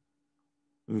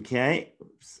 Okay,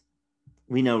 oops.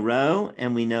 We know rho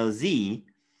and we know z.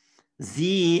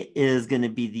 Z is going to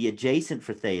be the adjacent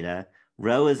for theta.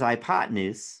 Rho is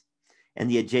hypotenuse, and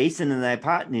the adjacent and the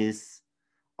hypotenuse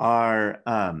are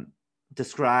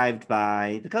described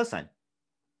by the cosine.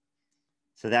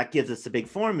 So that gives us the big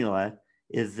formula,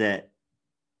 is that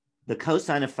the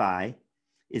cosine of phi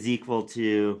is equal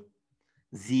to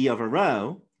z over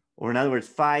rho, or in other words,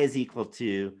 phi is equal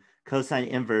to cosine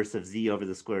inverse of z over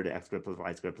the square root of x squared plus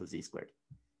y squared plus z squared.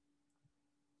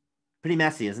 Pretty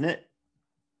messy, isn't it?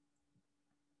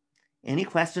 Any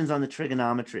questions on the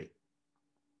trigonometry?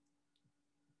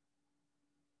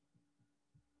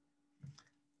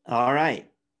 All right.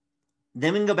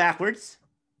 Then we can go backwards.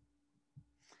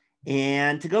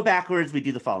 And to go backwards, we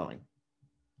do the following.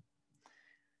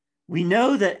 We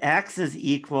know that x is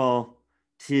equal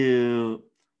to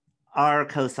r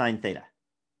cosine theta.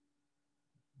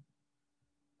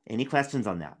 Any questions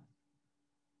on that?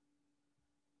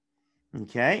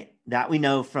 Okay, that we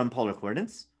know from polar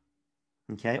coordinates.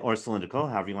 okay, or cylindrical,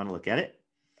 however you want to look at it.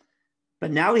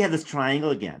 But now we have this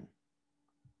triangle again.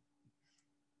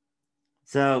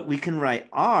 So we can write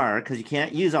R, because you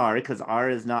can't use R, because R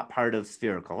is not part of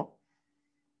spherical.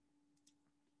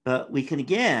 But we can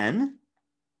again,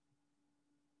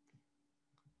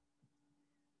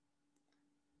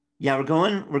 yeah, we're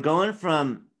going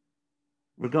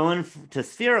to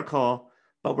spherical,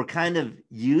 but we're kind of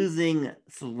using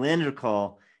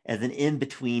cylindrical as an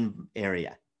in-between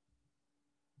area.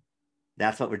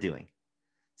 That's what we're doing.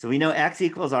 So we know x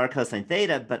equals r cosine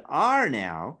theta, but r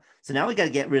now, so now we got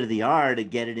to get rid of the r to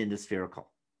get it into spherical.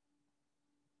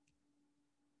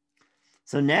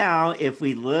 So now if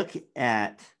we look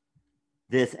at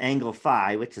this angle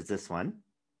phi, which is this one,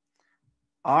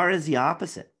 r is the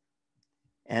opposite,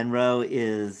 and rho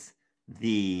is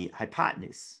the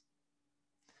hypotenuse.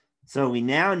 So we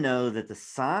now know that the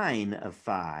sine of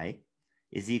phi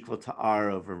is equal to r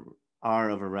over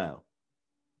rho.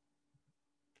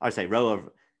 Or sorry, rho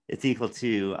over, it's equal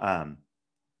to,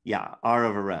 r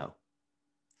over rho.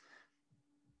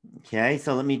 Okay,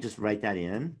 so let me just write that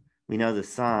in. We know the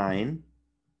sine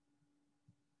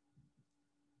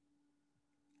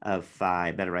of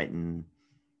phi, better write in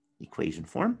equation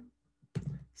form.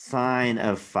 Sine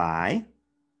of phi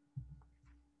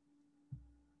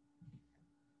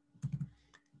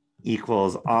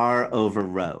equals r over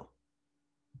rho.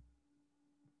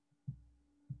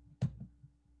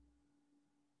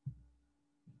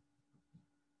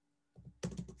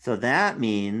 So that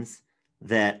means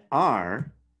that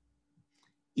r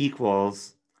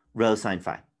equals rho sine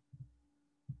phi.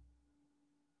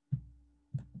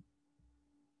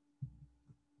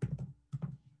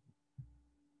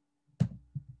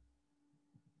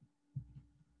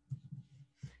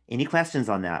 Any questions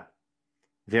on that?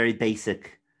 Very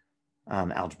basic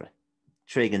algebra,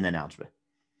 trig and then algebra.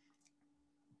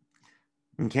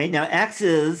 Okay, now x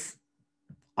is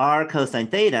r cosine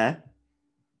theta,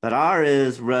 but r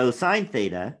is rho sine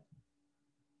theta.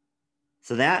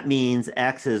 So that means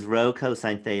x is rho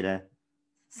cosine theta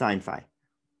sine phi.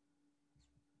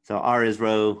 So r is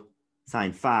rho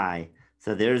sine phi.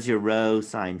 So there's your rho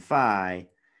sine phi,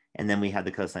 and then we have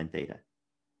the cosine theta.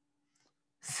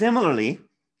 Similarly,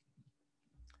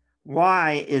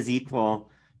 y is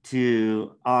equal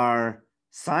to r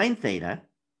sine theta,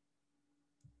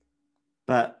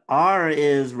 but r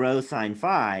is rho sine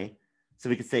phi, so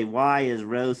we could say y is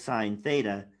rho sine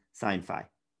theta sine phi.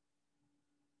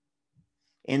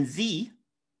 And z,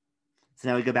 so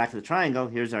now we go back to the triangle,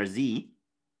 here's our z.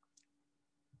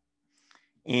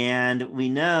 And we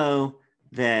know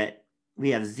that we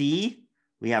have z,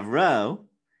 we have rho,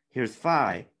 here's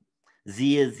phi.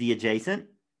 Z is the adjacent,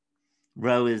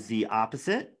 rho is the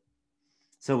opposite.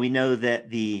 So we know that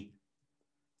the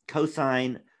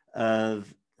cosine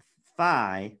of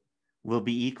phi will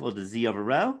be equal to z over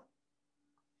rho,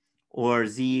 or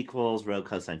z equals rho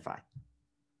cosine phi.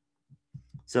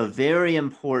 So very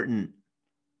important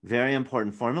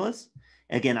formulas.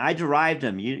 Again, I derived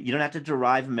them. You don't have to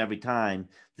derive them every time.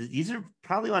 These are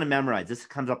probably want to memorize. This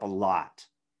comes up a lot.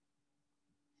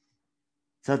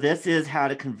 So this is how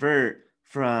to convert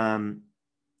from,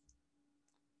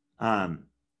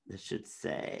 this should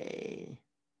say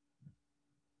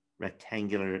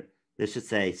rectangular, this should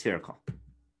say spherical.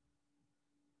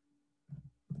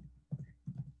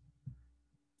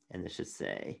 And this should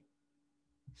say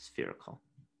spherical.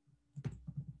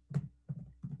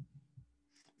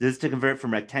 This is to convert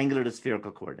from rectangular to spherical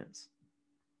coordinates.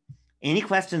 Any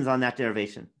questions on that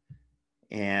derivation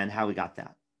and how we got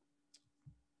that?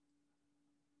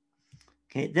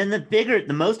 Okay, then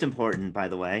the most important, by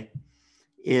the way,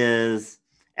 is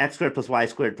x squared plus y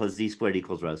squared plus z squared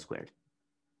equals rho squared.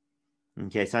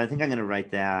 Okay, so I think I'm going to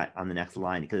write that on the next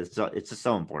line because it's just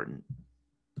so important.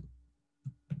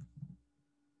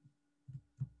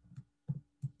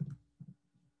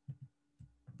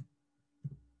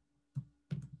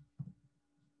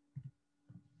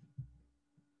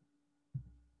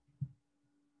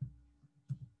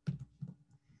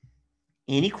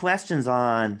 Any questions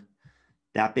on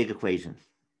that big equation?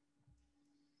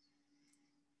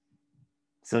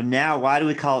 So now, why do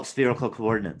we call it spherical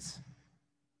coordinates?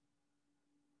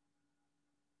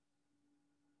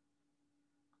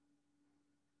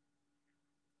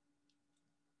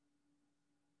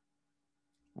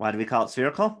 Why do we call it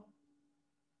spherical?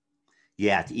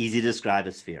 Yeah, it's easy to describe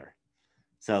a sphere.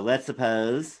 So let's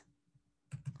suppose,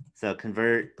 so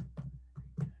convert,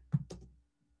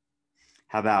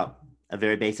 how about a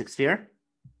very basic sphere?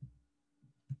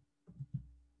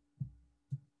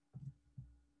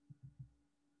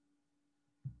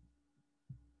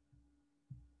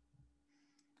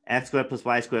 x squared plus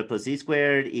y squared plus z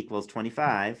squared equals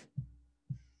 25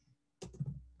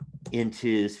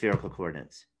 into spherical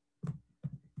coordinates.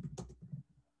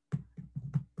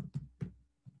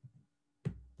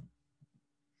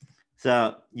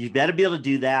 So you better be able to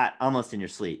do that almost in your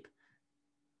sleep.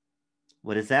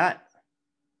 What is that?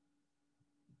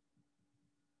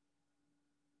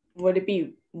 Would it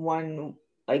be one,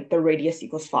 like the radius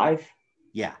equals 5?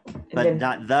 Yeah, And but then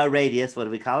not the radius. What do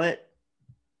we call it?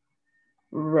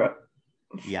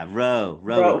 Yeah, rho.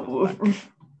 Rho,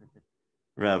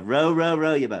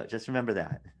 row your boat. Just remember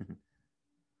that.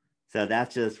 So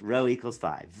that's just rho equals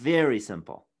 5. Very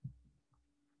simple.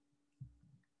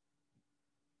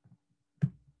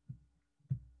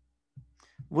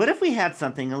 What if we had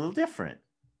something a little different?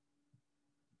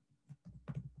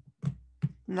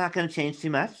 I'm not going to change too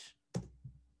much.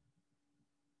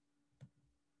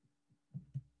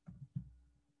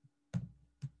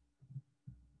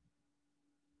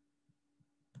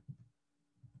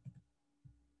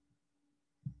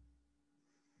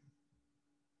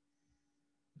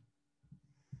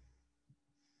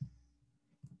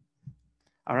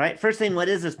 All right, first thing, what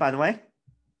is this, by the way?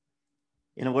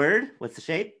 In a word, what's the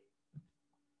shape?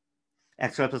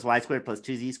 X squared plus y squared plus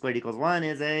 2z squared equals 1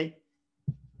 is a,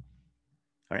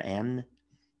 or n.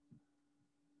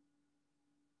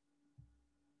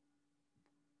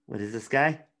 What is this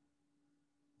guy?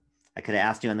 I could have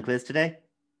asked you on the quiz today.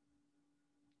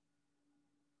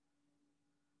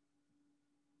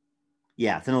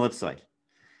 Yeah, it's an ellipsoid.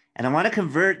 And I want to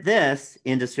convert this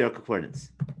into spherical coordinates.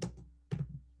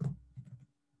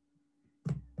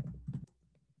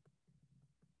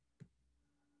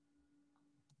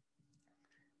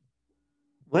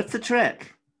 What's the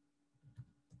trick?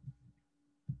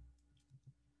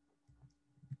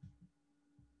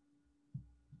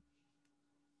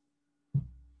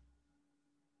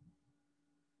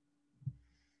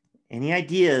 Any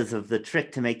ideas of the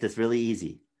trick to make this really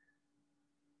easy?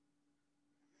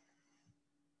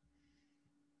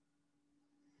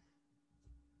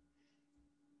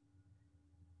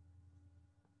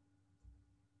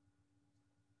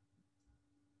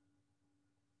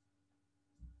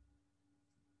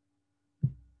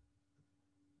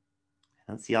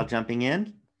 I don't see y'all jumping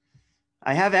in.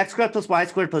 I have x squared plus y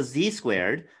squared plus z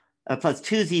squared plus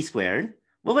 2z squared.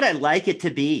 What would I like it to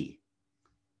be?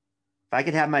 If I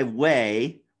could have my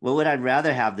way, what would I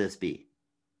rather have this be?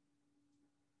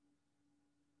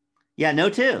 Yeah, no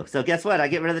 2. So guess what? I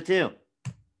get rid of the 2.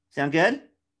 Sound good?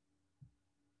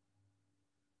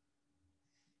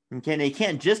 Okay, now you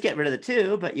can't just get rid of the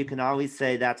 2, but you can always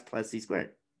say that's plus z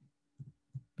squared.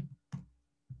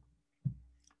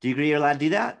 Do you agree you're allowed to do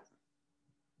that?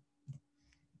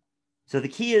 So the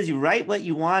key is you write what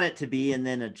you want it to be and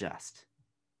then adjust.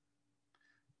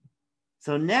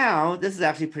 So now this is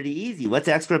actually pretty easy. What's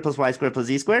x squared plus y squared plus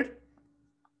z squared?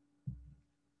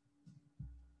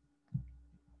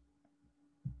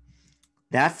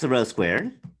 That's the rho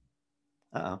squared.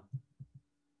 Uh-oh.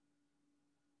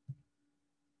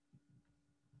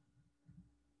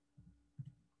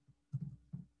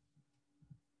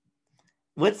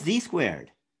 What's z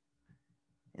squared?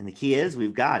 And the key is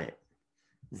we've got it.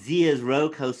 Z is rho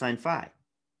cosine phi.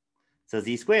 So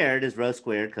z squared is rho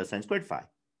squared cosine squared phi.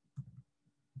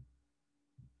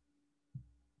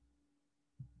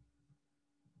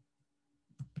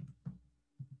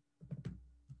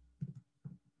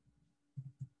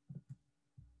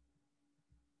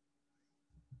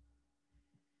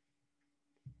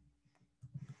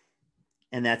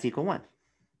 And that's equal 1.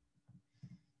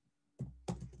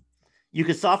 You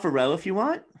could solve for rho if you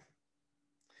want.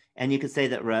 And you could say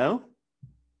that rho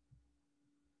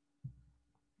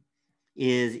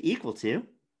is equal to,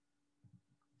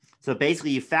 so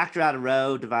basically you factor out a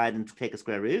rho, divide and take a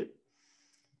square root.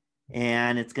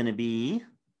 And it's going to be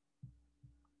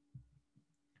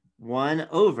 1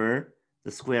 over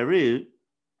the square root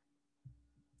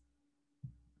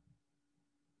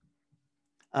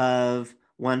of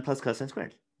 1 plus cosine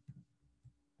squared.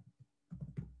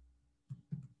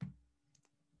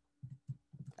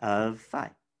 Of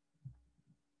phi.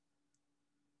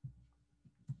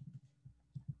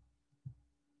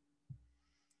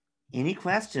 Any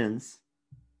questions?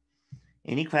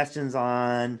 Any questions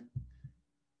on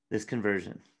this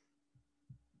conversion?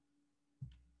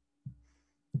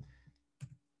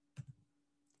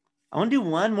 I want to do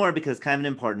one more because it's kind of an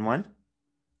important one.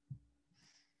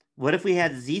 What if we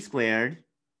had z squared?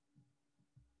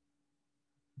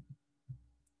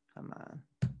 Come on.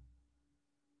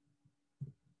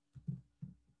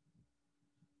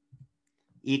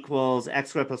 Equals x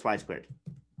squared plus y squared.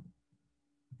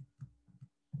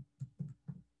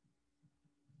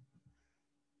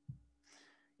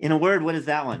 In a word, what is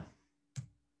that one?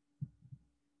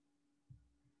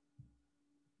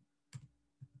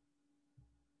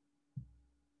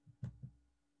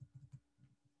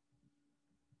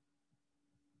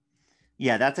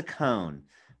 Yeah, that's a cone.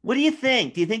 What do you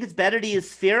think? Do you think it's better to use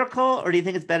spherical or do you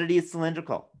think it's better to use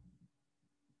cylindrical?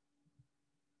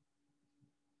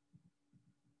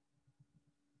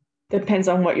 Depends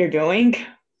on what you're doing.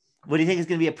 What do you think is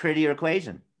going to be a prettier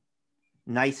equation?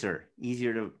 Nicer,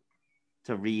 easier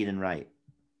to read and write.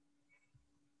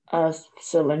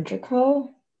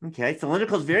 Cylindrical. Okay,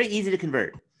 cylindrical is very easy to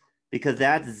convert because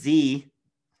that's z.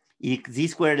 Z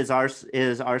squared is r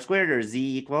squared, or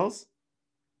z equals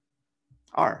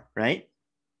r, right?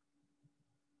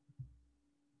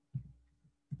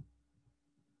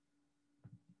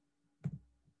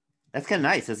 That's kind of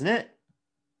nice, isn't it?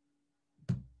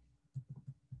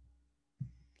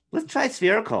 Let's try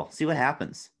spherical, see what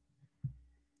happens.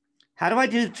 How do I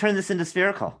turn this into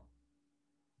spherical?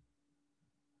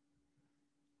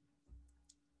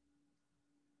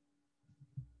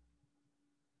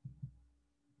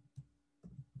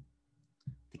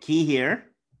 The key here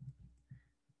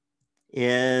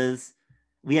is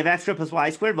we have x squared plus y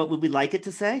squared. What would we like it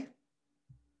to say?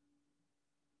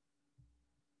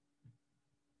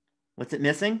 What's it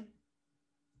missing?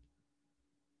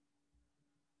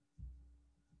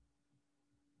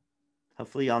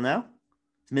 Hopefully y'all know.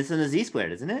 It's missing a z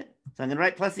squared, isn't it? So I'm going to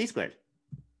write plus z squared.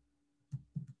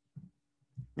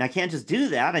 Now I can't just do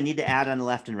that. I need to add on the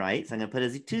left and right. So I'm going to put a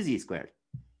 2z squared.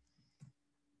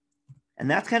 And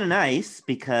that's kind of nice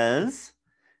because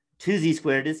 2z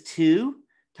squared is 2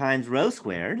 times rho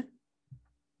squared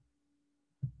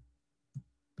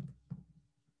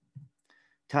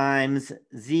times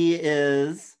z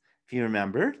is, if you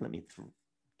remember, let me, in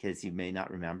case you may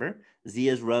not remember, z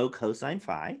is rho cosine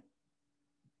phi.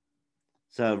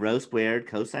 So rho squared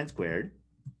cosine squared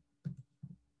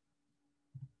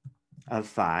of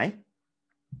phi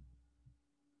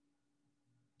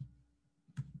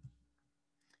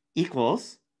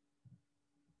equals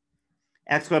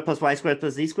x squared plus y squared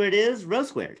plus z squared is rho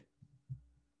squared.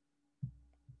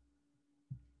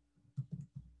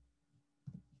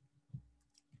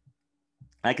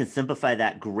 I can simplify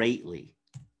that greatly.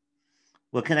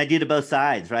 What can I do to both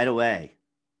sides right away?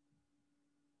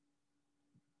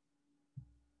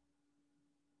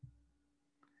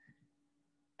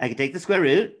 I can take the square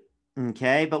root,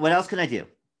 okay, but what else can I do?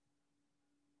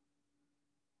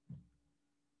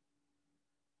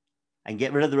 I can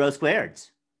get rid of the rho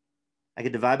squareds. I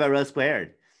can divide by rho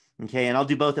squared, okay, and I'll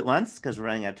do both at once because we're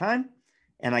running out of time,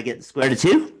 and I get the square root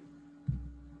of 2.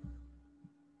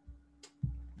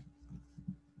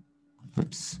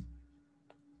 Oops,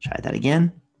 try that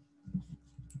again.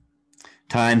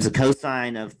 Times the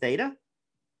cosine of theta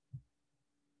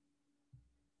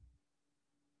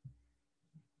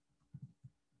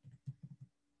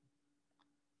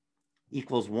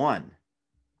equals 1.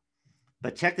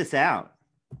 But check this out.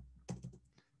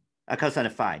 A cosine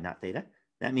of phi, not theta.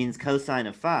 That means cosine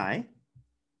of phi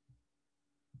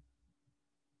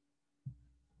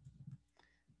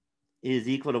is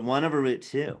equal to 1 over root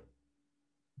 2.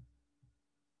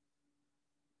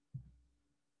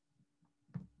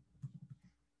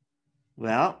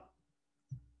 Well,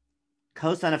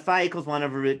 cosine of phi equals 1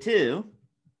 over root 2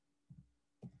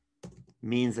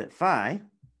 means that phi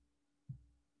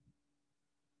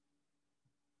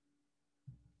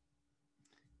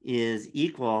is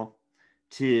equal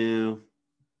to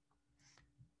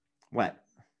what?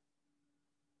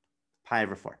 Pi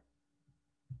over 4.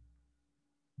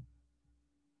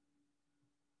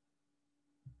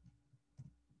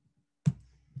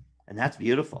 And that's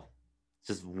beautiful. It's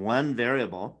just one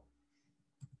variable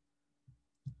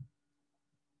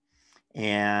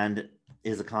and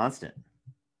is a constant.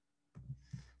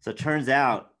 So it turns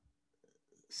out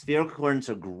spherical coordinates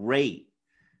are great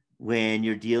when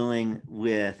you're dealing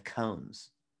with cones.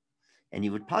 And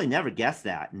you would probably never guess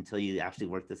that until you actually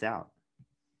work this out.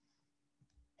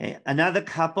 Okay, another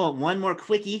couple, one more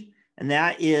quickie, and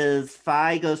that is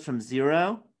phi goes from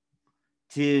 0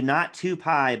 to not 2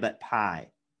 pi, but pi.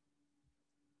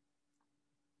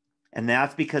 And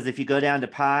that's because if you go down to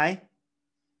pi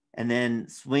and then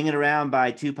swing it around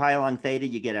by 2 pi along theta,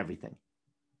 you get everything.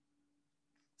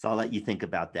 So I'll let you think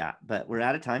about that, but we're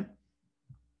out of time.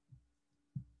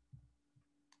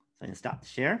 So I'm going to stop the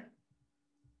share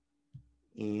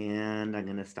and I'm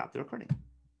going to stop the recording.